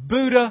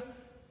 Buddha,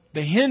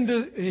 the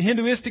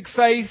Hinduistic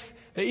faith,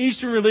 the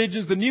Eastern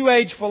religions, the New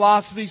Age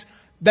philosophies,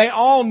 they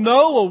all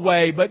know a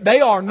way, but they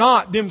are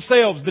not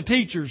themselves the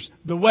teachers,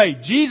 the way.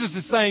 Jesus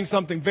is saying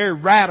something very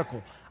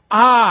radical.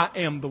 I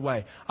am the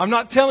way. I'm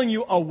not telling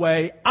you a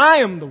way. I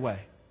am the way.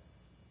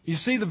 You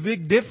see the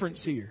big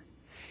difference here.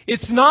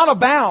 It's not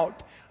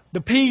about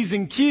the P's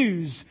and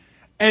Q's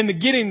and the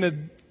getting the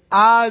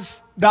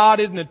I's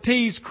dotted and the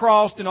T's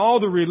crossed and all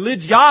the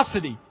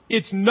religiosity.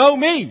 It's know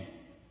me.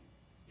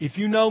 If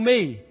you know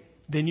me,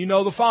 then you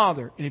know the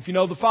Father. And if you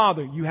know the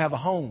Father, you have a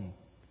home.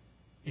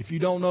 If you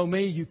don't know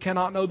me, you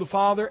cannot know the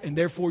Father, and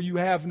therefore you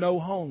have no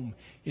home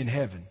in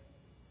heaven.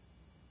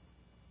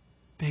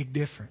 Big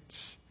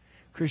difference.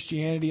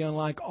 Christianity,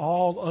 unlike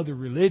all other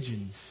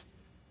religions,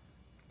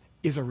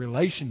 is a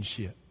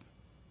relationship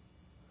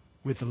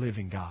with the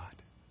living God.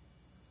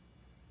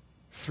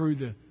 Through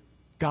the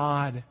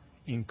God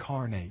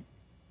incarnate,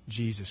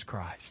 Jesus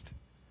Christ.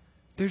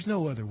 There's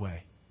no other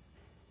way.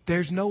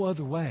 There's no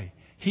other way.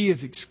 He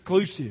is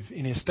exclusive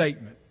in His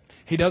statement.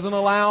 He doesn't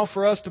allow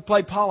for us to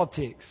play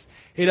politics.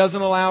 He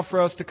doesn't allow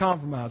for us to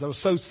compromise. I was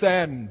so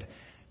saddened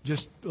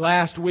just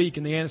last week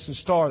in the Anniston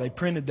Star. They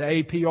printed the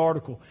AP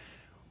article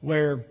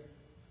where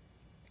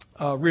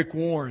Rick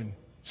Warren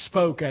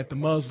spoke at the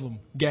Muslim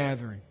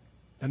gathering,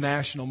 the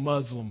National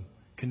Muslim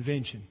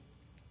Convention,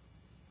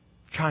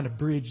 trying to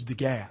bridge the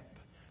gap.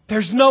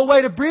 There's no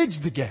way to bridge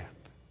the gap.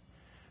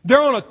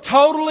 They're on a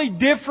totally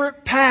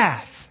different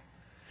path.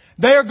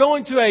 They are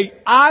going to an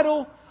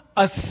idol,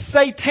 a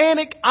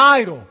satanic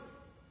idol,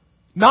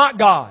 not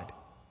God.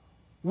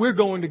 We're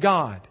going to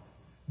God.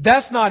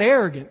 That's not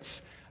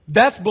arrogance.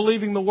 That's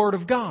believing the Word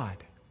of God.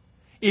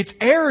 It's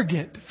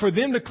arrogant for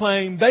them to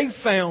claim they've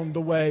found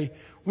the way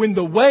when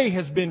the way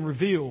has been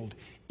revealed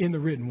in the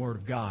written Word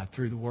of God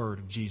through the Word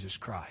of Jesus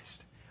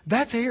Christ.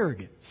 That's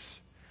arrogance.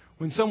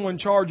 When someone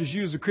charges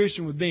you as a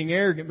Christian with being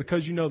arrogant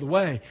because you know the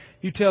way,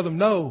 you tell them,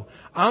 no,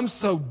 I'm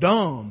so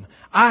dumb.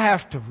 I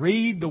have to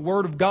read the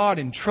Word of God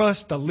and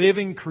trust the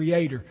living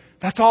Creator.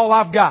 That's all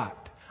I've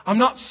got. I'm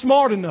not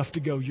smart enough to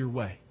go your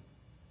way.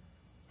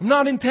 I'm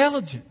not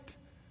intelligent.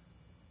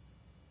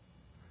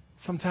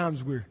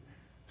 Sometimes we're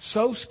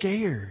so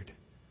scared.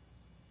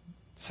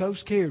 So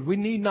scared. We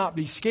need not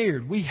be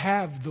scared. We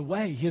have the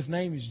way. His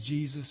name is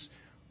Jesus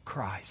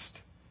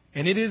Christ.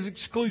 And it is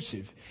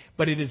exclusive,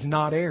 but it is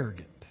not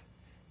arrogant.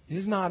 It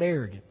is not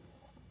arrogant.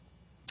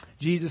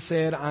 Jesus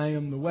said, I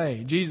am the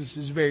way. Jesus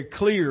is very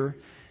clear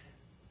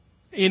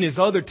in His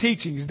other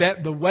teachings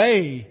that the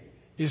way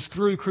is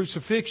through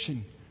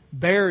crucifixion,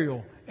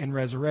 burial, and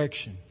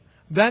resurrection.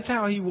 That's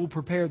how He will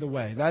prepare the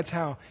way. That's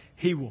how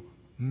He will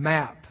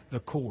map the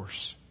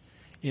course.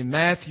 In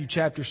Matthew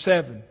chapter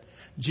 7,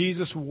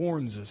 Jesus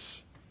warns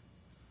us,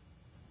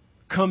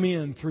 come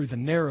in through the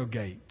narrow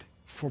gate,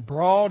 for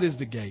broad is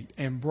the gate,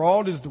 and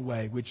broad is the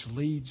way which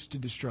leads to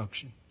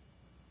destruction.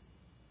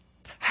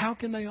 How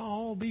can they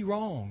all be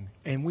wrong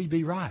and we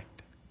be right?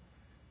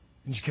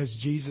 It's because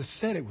Jesus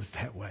said it was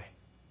that way.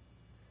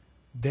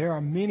 There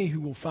are many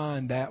who will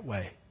find that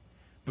way,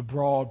 the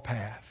broad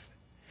path.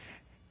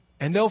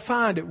 And they'll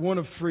find it one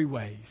of three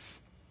ways.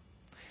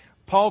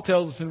 Paul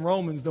tells us in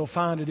Romans they'll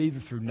find it either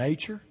through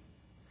nature.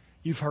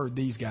 You've heard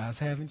these guys,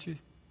 haven't you?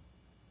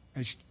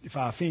 If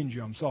I offend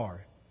you, I'm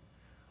sorry.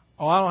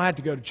 Oh, I don't have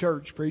to go to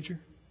church, preacher.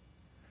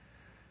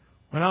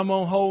 When I'm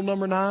on hole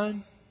number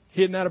 9,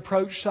 hitting that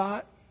approach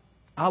site,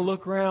 I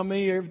look around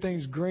me,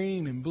 everything's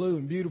green and blue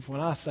and beautiful,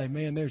 and I say,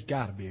 man, there's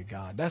got to be a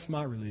God. That's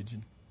my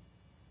religion.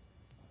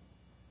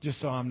 Just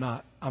so I'm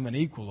an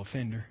equal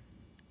offender.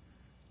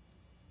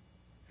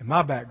 And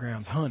my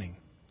background's hunting.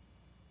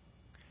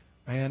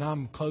 Man,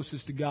 I'm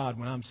closest to God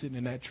when I'm sitting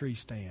in that tree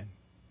stand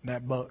and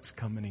that buck's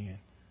coming in.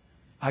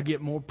 I get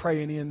more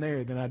praying in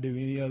there than I do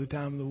any other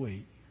time of the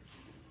week.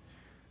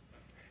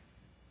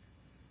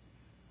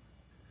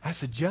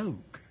 That's a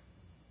joke.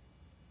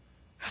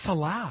 That's a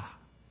lie.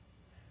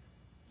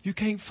 You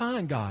can't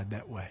find God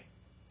that way.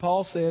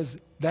 Paul says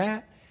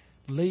that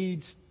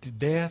leads to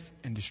death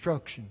and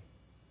destruction.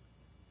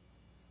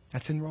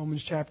 That's in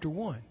Romans chapter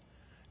 1.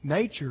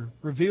 Nature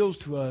reveals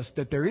to us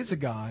that there is a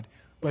God,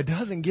 but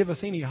doesn't give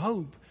us any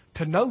hope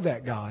to know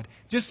that God.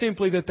 Just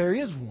simply that there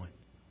is one.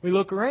 We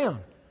look around.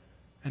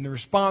 And the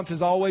response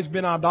has always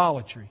been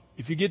idolatry.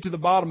 If you get to the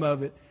bottom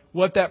of it,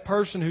 what that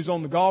person who's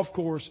on the golf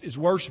course is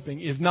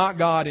worshiping is not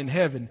God in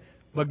heaven,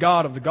 but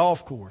God of the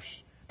golf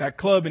course. That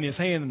club in his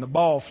hand and the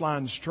ball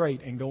flying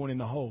straight and going in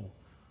the hole.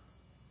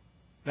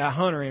 That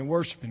hunter ain't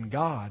worshiping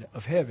God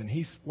of heaven.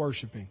 He's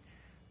worshiping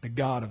the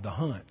God of the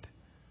hunt.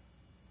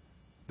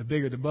 The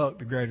bigger the buck,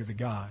 the greater the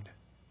God.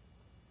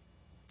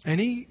 And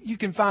you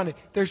can find it.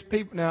 There's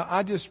people, now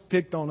I just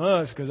picked on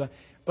us,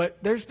 but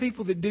there's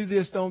people that do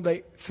this, don't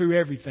they, through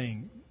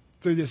everything,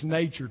 through this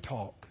nature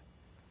talk.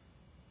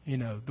 You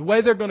know, the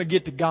way they're going to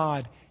get to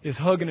God is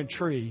hugging a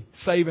tree,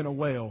 saving a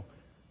well,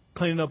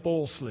 cleaning up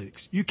oil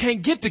slicks. You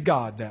can't get to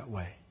God that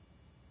way.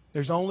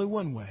 There's only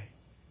one way.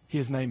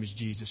 His name is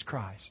Jesus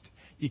Christ.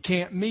 You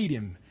can't meet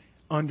Him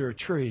under a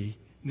tree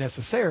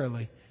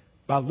necessarily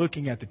by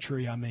looking at the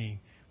tree,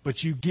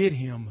 but you get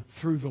Him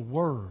through the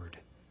Word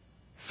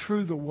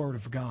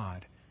of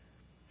God.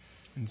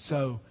 And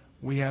so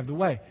we have the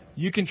way.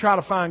 You can try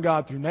to find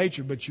God through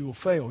nature, but you will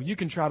fail. You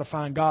can try to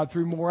find God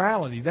through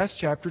morality. That's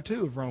chapter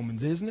 2 of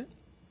Romans, isn't it?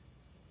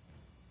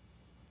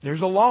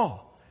 There's a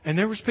law. And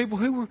there was people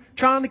who were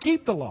trying to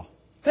keep the law.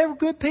 They were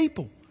good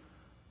people.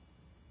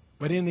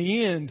 But in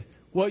the end,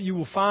 what you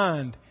will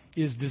find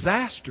is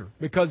disaster.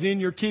 Because in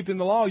your keeping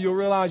the law, you'll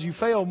realize you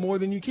fail more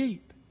than you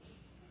keep.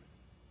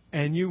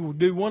 And you will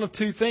do one of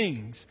two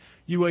things.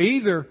 You will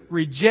either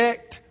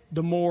reject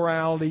the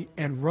morality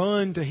and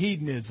run to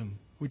hedonism,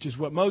 which is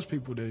what most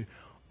people do,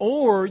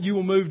 or you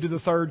will move to the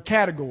third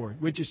category,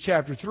 which is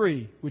chapter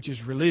 3, which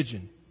is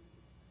religion.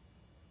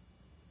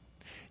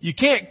 You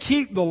can't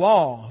keep the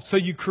law, so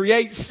you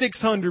create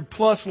 600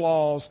 plus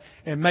laws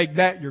and make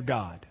that your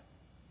God.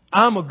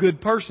 I'm a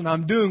good person.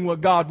 I'm doing what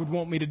God would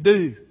want me to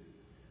do.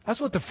 That's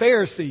what the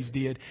Pharisees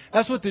did.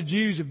 That's what the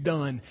Jews have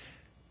done.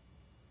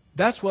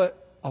 That's what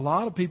a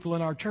lot of people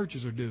in our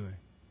churches are doing.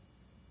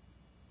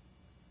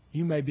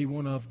 You may be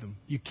one of them.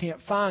 You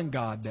can't find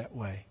God that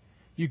way.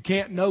 You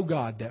can't know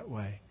God that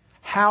way.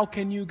 How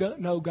can you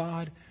know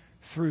God?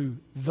 Through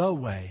the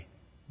way,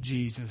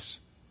 Jesus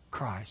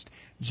Christ.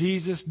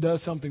 Jesus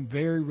does something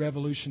very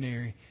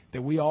revolutionary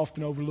that we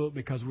often overlook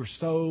because we're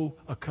so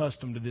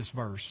accustomed to this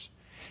verse.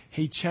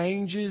 He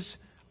changes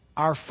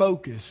our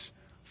focus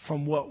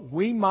from what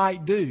we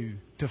might do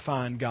to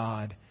find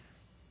God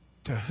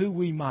to who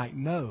we might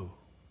know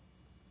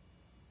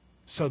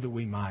so that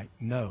we might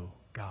know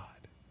God.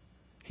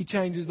 He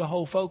changes the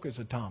whole focus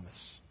of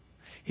Thomas.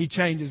 He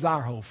changes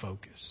our whole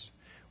focus.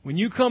 When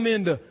you come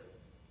into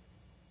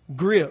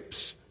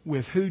grips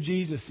with who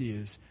Jesus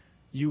is,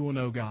 you will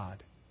know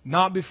God.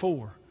 Not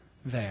before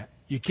that.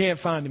 You can't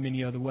find Him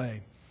any other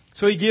way.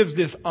 So He gives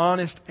this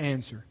honest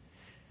answer.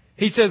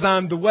 He says,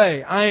 I'm the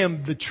way. I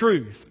am the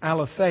truth.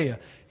 Aletheia.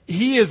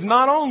 He is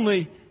not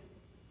only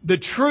the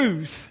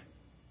truth,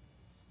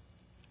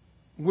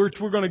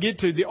 which we're going to get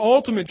to, the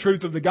ultimate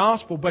truth of the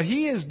gospel, but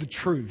He is the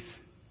truth.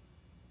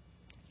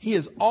 He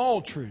is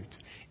all truth.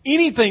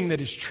 Anything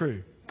that is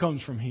true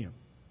comes from Him.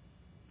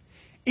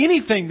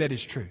 Anything that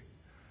is true.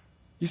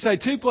 You say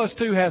 2 plus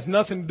 2 has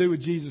nothing to do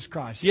with Jesus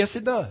Christ. Yes,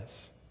 it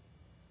does.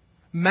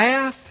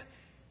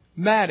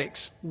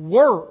 Mathematics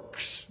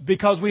works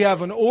because we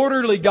have an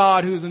orderly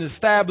God who is an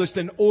established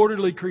and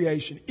orderly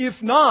creation.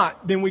 If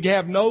not, then we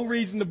have no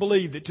reason to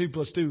believe that 2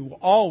 plus 2 will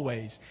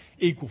always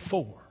equal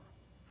 4.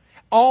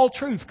 All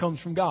truth comes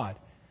from God.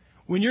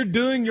 When you're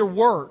doing your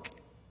work,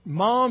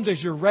 moms,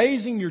 as you're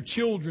raising your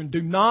children,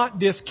 do not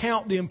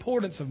discount the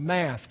importance of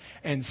math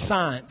and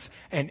science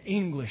and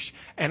English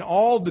and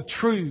all the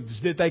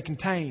truths that they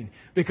contain.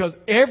 Because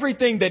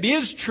everything that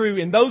is true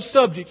in those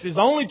subjects is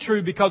only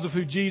true because of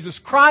who Jesus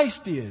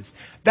Christ is.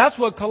 That's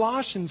what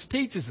Colossians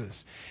teaches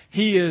us.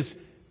 He is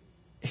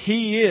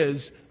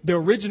the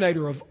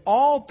originator of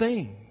all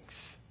things.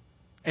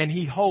 And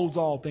He holds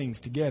all things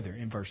together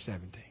in verse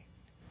 17.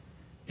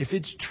 If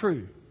it's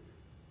true,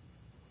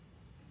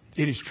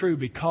 it is true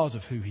because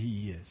of who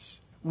He is.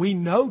 We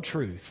know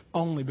truth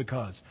only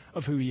because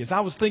of who He is. I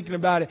was thinking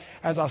about it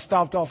as I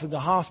stopped off at the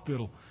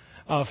hospital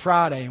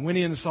Friday and went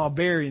in and saw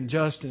Barry and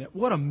Justin.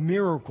 What a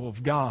miracle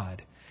of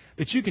God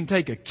that you can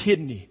take a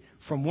kidney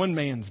from one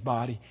man's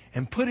body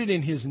and put it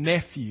in his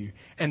nephew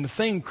and the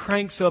thing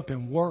cranks up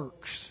and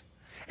works.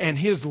 And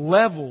his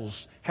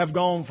levels have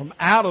gone from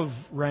out of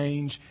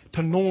range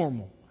to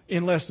normal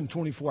in less than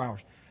 24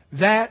 hours.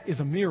 That is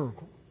a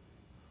miracle.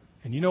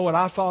 And you know what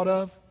I thought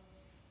of?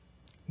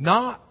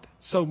 Not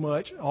so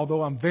much,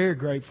 although I'm very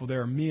grateful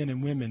there are men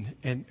and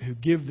women who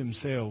give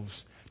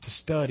themselves to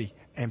study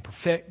and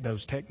perfect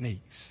those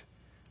techniques.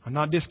 I'm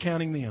not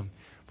discounting them,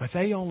 but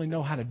they only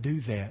know how to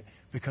do that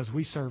because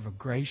we serve a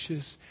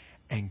gracious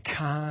and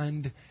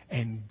kind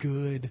and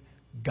good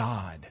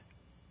God.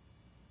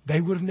 They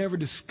would have never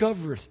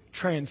discovered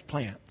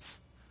transplants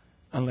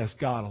unless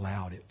God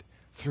allowed it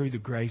through the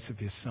grace of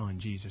His Son,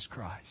 Jesus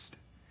Christ.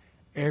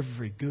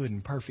 Every good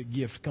and perfect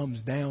gift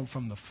comes down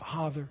from the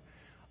Father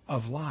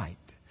of light.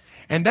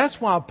 And that's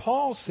why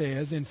Paul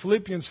says in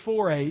Philippians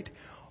 4:8,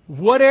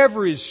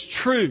 whatever is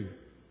true,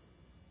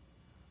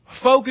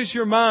 focus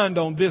your mind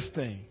on this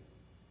thing.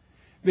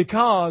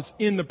 Because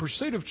in the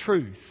pursuit of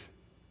truth,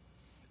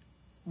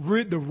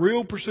 the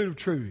real pursuit of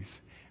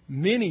truth,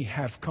 many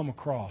have come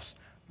across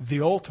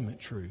the ultimate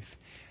truth.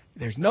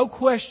 There's no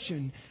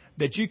question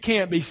that you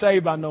can't be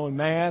saved by knowing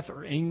math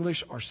or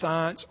English or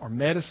science or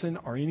medicine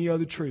or any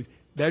other truth.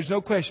 There's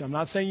no question. I'm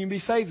not saying you can be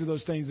saved through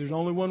those things. There's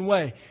only one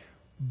way.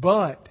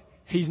 But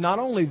He's not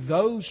only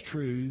those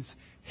truths,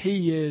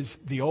 He is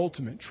the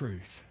ultimate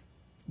truth.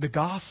 The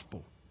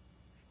gospel.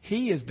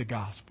 He is the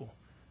gospel.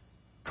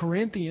 2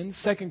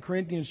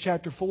 Corinthians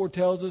chapter 4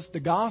 tells us the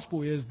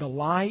gospel is the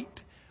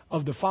light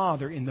of the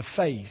Father in the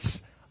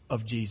face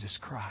of Jesus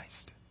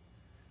Christ.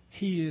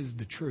 He is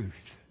the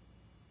truth.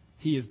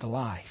 He is the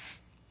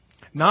life.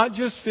 Not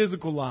just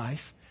physical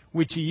life,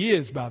 which He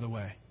is, by the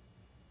way.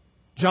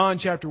 John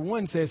chapter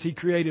 1 says He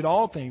created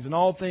all things, and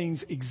all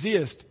things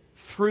exist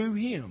through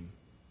Him.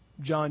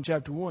 John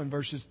chapter 1,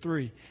 verses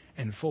 3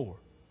 and 4.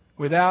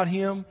 Without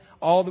Him,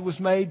 all that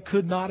was made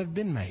could not have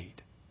been made.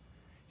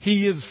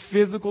 He is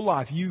physical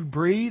life. You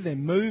breathe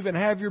and move and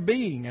have your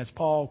being, as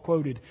Paul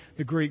quoted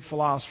the Greek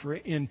philosopher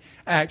in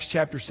Acts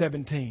chapter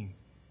 17.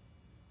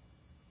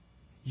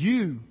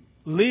 You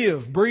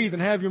live, breathe,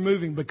 and have your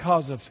moving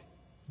because of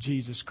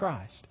Jesus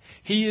Christ.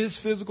 He is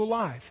physical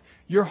life.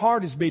 Your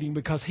heart is beating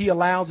because He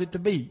allows it to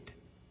beat.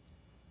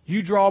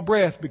 You draw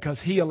breath because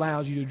He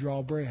allows you to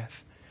draw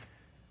breath.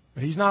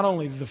 But He's not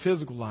only the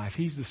physical life,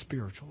 He's the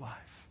spiritual life.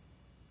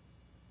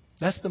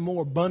 That's the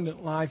more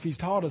abundant life He's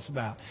taught us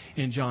about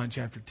in John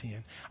chapter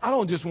 10. I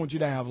don't just want you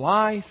to have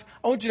life.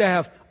 I want you to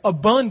have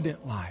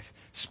abundant life,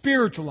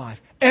 spiritual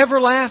life,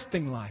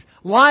 everlasting life,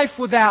 life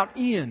without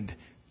end.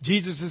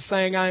 Jesus is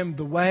saying, I am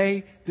the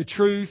way, the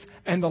truth,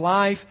 and the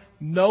life.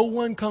 No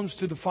one comes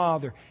to the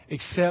Father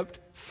except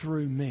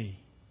through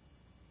me.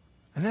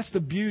 And that's the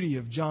beauty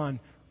of John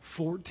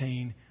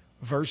 14,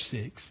 verse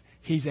 6.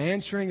 He's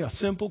answering a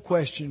simple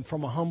question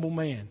from a humble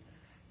man.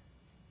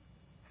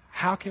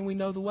 How can we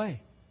know the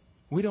way?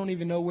 We don't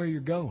even know where you're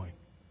going.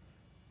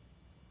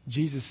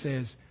 Jesus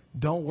says,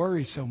 don't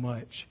worry so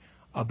much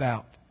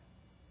about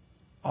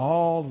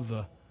all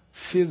the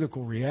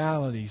physical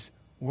realities.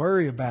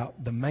 Worry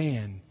about the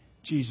man,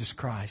 Jesus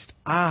Christ.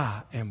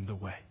 I am the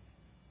way,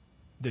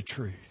 the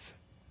truth,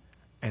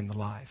 and the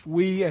life.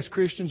 We as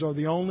Christians are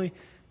the only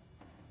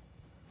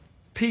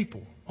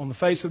people on the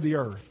face of the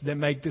earth that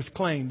make this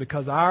claim,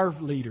 because our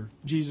leader,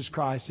 Jesus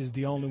Christ, is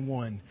the only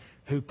one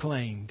who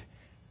claimed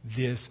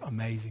this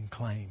amazing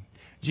claim.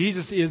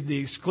 Jesus is the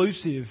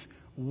exclusive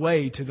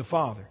way to the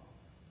Father.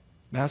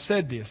 Now, I've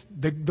said this.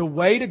 The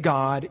way to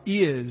God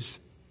is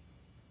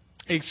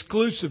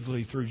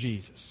exclusively through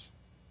Jesus.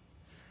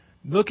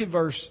 Look at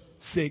verse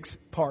 6,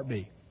 part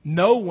B.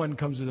 No one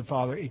comes to the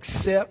Father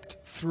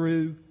except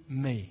through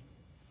me.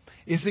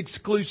 It's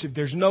exclusive.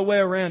 There's no way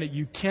around it.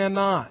 You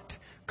cannot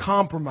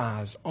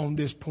compromise on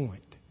this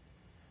point.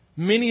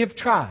 Many have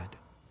tried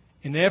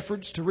in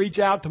efforts to reach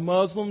out to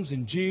Muslims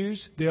and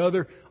Jews, the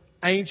other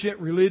ancient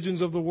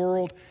religions of the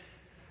world.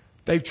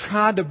 They've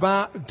tried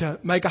to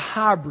make a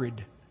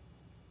hybrid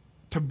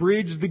to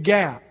bridge the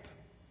gap.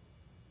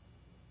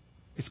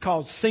 It's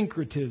called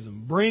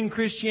syncretism. Bring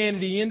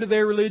Christianity into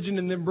their religion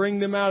and then bring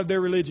them out of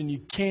their religion. You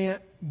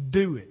can't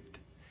do it.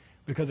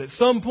 Because at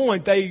some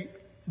point they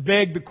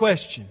beg the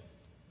question.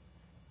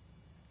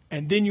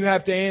 And then you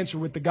have to answer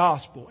with the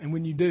gospel. And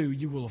when you do,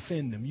 you will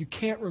offend them. You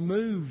can't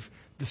remove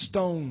the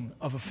stone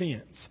of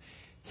offense.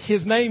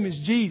 His name is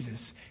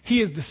Jesus.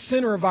 He is the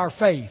center of our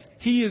faith.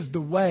 He is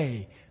the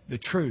way, the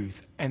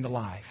truth, and the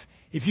life.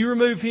 If you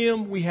remove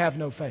Him, we have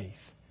no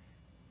faith.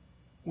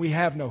 We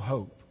have no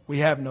hope. We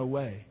have no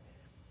way.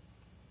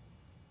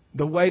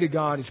 The way to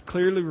God is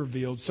clearly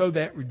revealed, so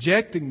that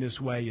rejecting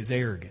this way is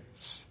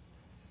arrogance.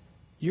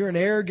 You're an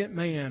arrogant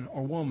man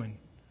or woman.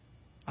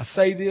 I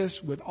say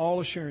this with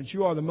all assurance.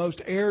 You are the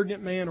most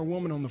arrogant man or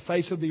woman on the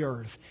face of the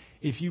earth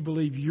if you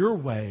believe your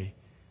way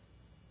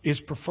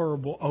is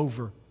preferable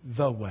over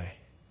the way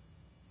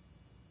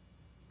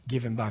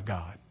given by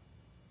God.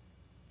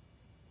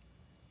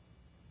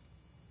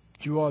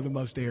 You are the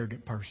most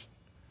arrogant person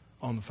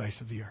on the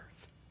face of the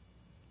earth.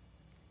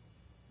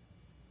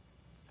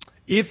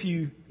 If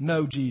you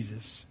know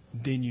Jesus,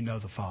 then you know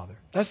the Father.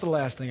 That's the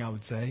last thing I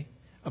would say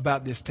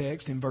about this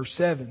text in verse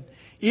 7.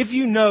 If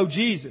you know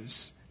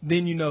Jesus,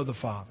 then you know the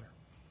Father.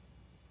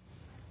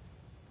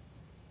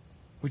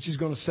 Which is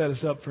going to set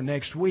us up for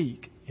next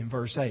week in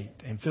verse 8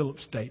 and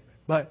Philip's statement.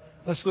 But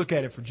let's look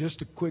at it for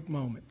just a quick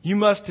moment. You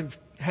must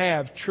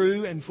have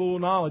true and full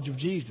knowledge of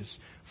Jesus,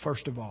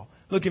 first of all.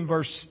 Look in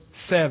verse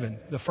 7,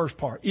 the first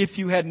part. If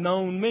you had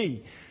known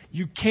me.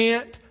 You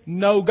can't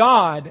know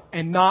God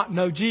and not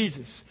know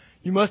Jesus.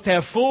 You must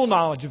have full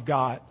knowledge of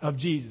God, of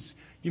Jesus.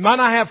 You might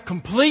not have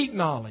complete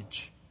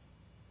knowledge,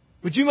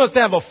 but you must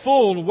have a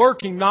full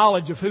working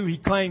knowledge of who He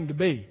claimed to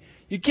be.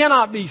 You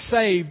cannot be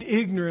saved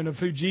ignorant of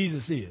who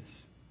Jesus is.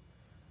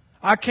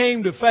 I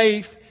came to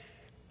faith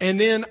and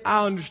then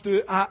I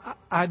understood,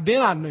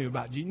 then I knew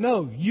about Jesus.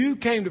 No, you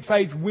came to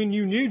faith when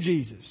you knew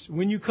Jesus.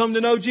 When you come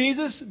to know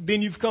Jesus,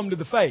 then you've come to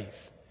the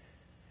faith.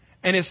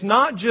 And it's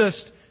not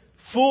just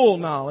full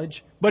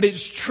knowledge, but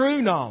it's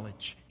true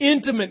knowledge,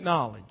 intimate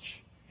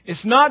knowledge.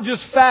 It's not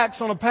just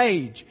facts on a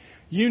page.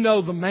 You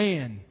know the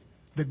man,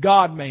 the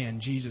God-man,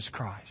 Jesus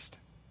Christ.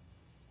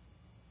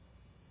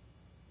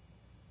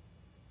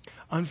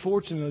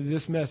 Unfortunately,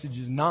 this message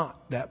is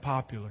not that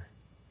popular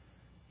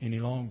any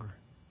longer.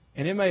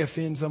 And it may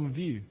offend some of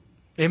you.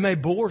 It may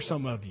bore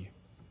some of you.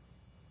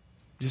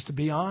 Just to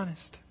be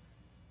honest.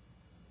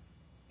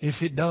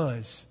 If it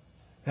does,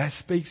 that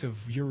speaks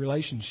of your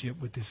relationship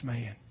with this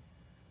man.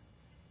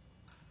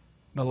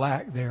 The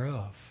lack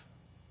thereof.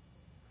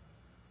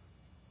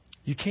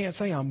 You can't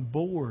say, I'm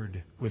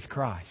bored with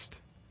Christ.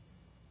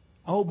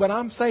 Oh, but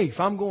I'm safe.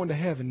 I'm going to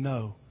heaven.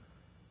 No.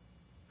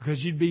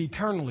 Because you'd be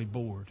eternally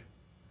bored.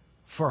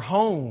 For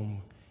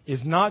home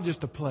is not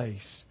just a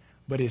place,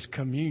 but is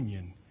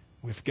communion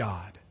with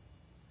God.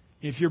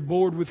 If you're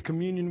bored with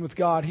communion with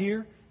God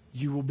here,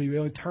 you will be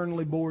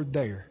eternally bored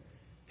there.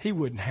 He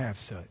wouldn't have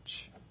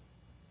such.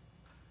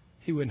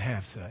 He wouldn't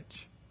have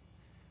such.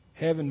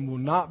 Heaven will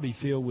not be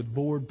filled with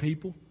bored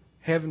people.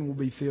 Heaven will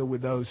be filled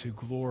with those who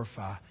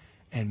glorify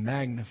and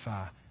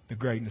magnify the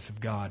greatness of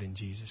God in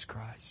Jesus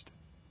Christ.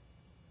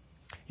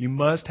 You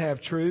must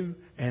have true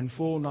and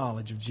full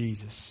knowledge of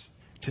Jesus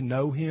to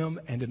know Him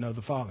and to know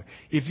the Father.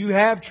 If you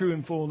have true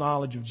and full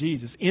knowledge of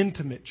Jesus,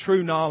 intimate,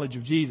 true knowledge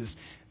of Jesus,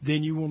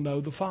 then you will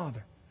know the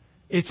Father.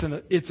 It's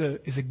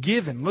a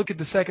given. Look at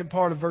the second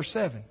part of verse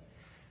 7.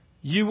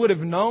 You would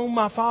have known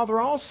my Father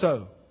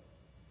also.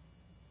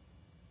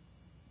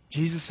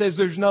 Jesus says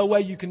there's no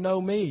way you can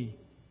know me,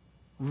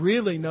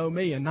 really know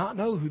me, and not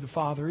know who the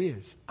Father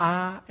is.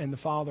 I and the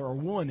Father are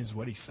one, is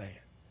what He's saying.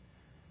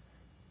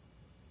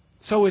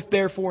 So it's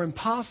therefore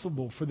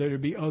impossible for there to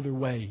be other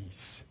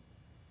ways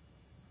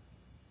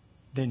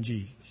than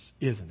Jesus,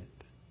 isn't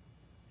it?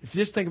 If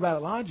you just think about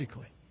it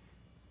logically.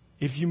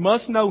 If you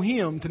must know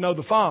Him to know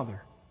the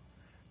Father,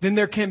 then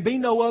there can be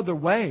no other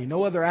way,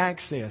 no other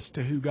access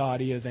to who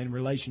God is and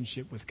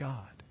relationship with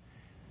God.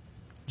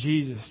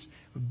 Jesus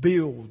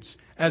builds,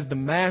 as the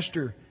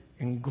master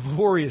and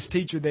glorious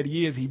teacher that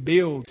He is, He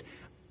builds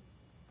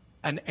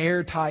an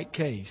airtight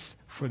case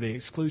for the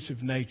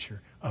exclusive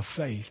nature of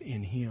faith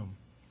in Him.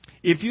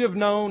 If you have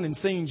known and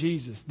seen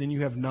Jesus, then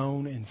you have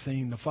known and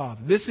seen the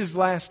Father. This is the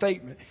last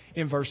statement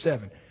in verse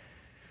 7.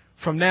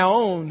 From now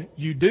on,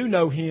 you do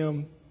know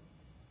Him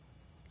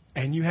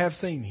and you have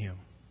seen Him.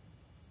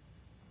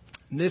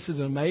 And this is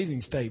an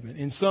amazing statement.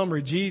 In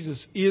summary,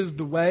 Jesus is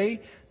the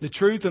way, the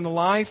truth, and the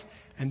life,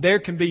 and there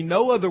can be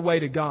no other way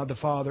to God the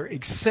Father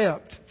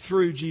except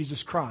through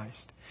Jesus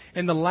Christ.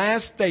 And the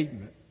last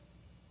statement,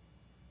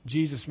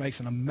 Jesus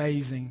makes an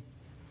amazing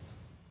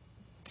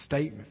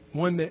statement.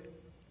 One that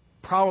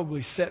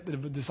probably set the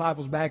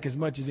disciples back as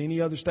much as any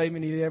other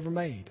statement He ever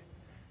made.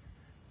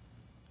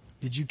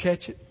 Did you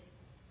catch it?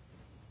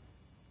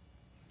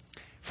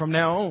 From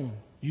now on,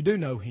 you do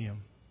know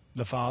Him,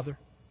 the Father.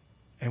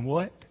 And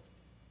what?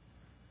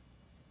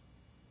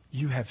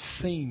 You have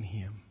seen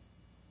Him.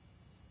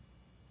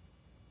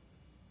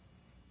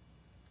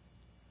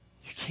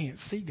 You can't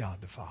see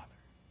God the Father.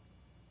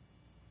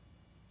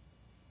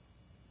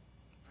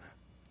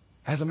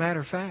 As a matter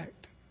of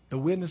fact, the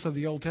witness of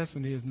the Old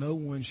Testament is no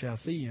one shall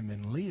see Him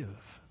and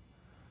live.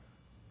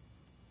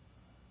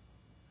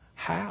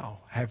 How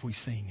have we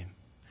seen Him?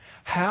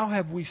 How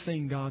have we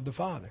seen God the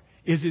Father?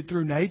 Is it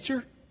through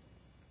nature?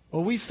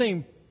 Well, we've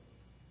seen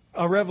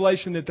a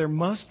revelation that there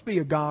must be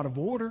a God of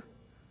order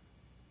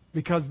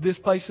because this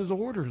place is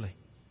orderly.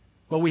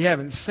 But we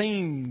haven't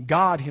seen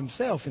God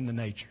Himself in the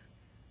nature,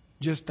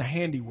 just the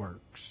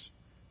handiworks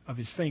of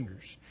His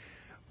fingers.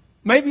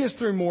 Maybe it's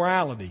through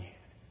morality.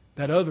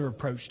 That other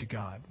approach to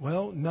God.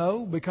 Well,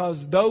 no,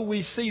 because though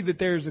we see that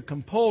there's a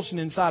compulsion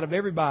inside of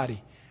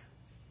everybody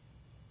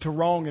to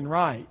wrong and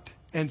right,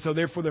 and so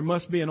therefore there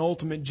must be an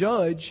ultimate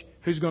judge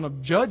who's going to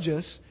judge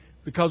us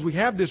because we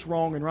have this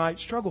wrong and right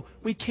struggle,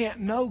 we can't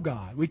know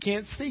God. We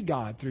can't see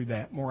God through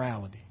that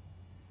morality.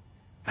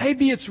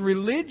 Maybe it's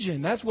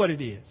religion. That's what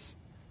it is.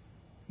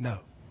 No.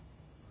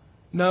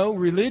 No,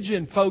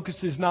 religion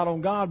focuses not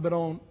on God, but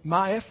on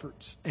my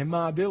efforts and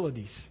my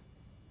abilities.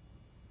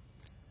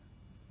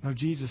 No,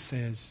 Jesus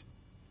says,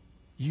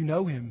 you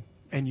know Him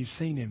and you've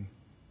seen Him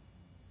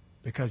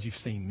because you've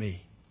seen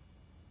me.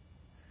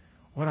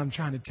 What I'm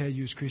trying to tell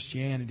you is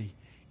Christianity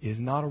is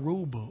not a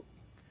rule book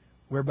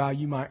whereby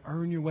you might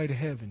earn your way to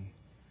heaven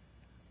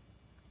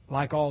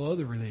like all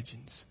other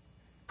religions.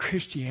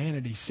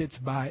 Christianity sits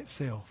by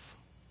itself.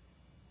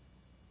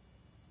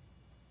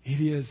 It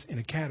is in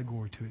a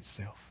category to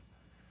itself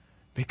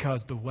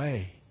because the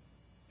way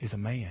is a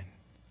man,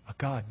 a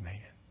God-man.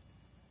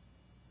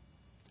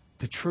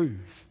 The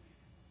truth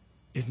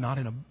is not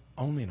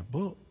only in a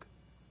book.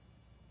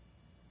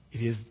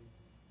 It is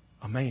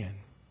a man,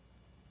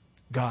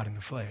 God in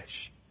the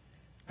flesh.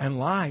 And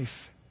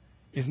life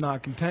is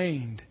not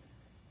contained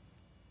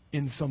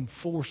in some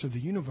force of the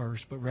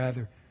universe, but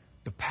rather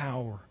the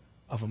power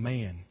of a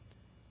man,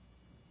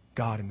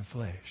 God in the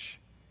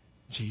flesh,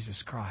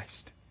 Jesus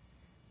Christ.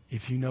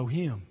 If you know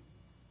Him,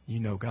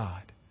 you know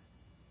God.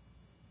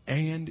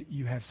 And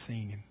you have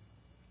seen Him.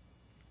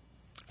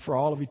 for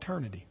all of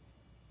eternity,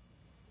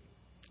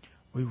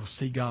 we will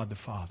see God the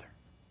Father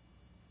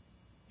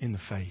in the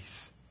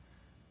face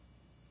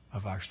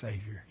of our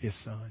Savior, His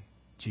Son,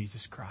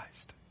 Jesus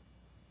Christ.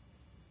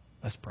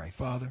 Let's pray.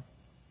 Father,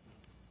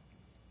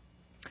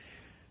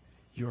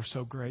 You are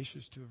so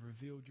gracious to have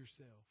revealed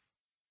Yourself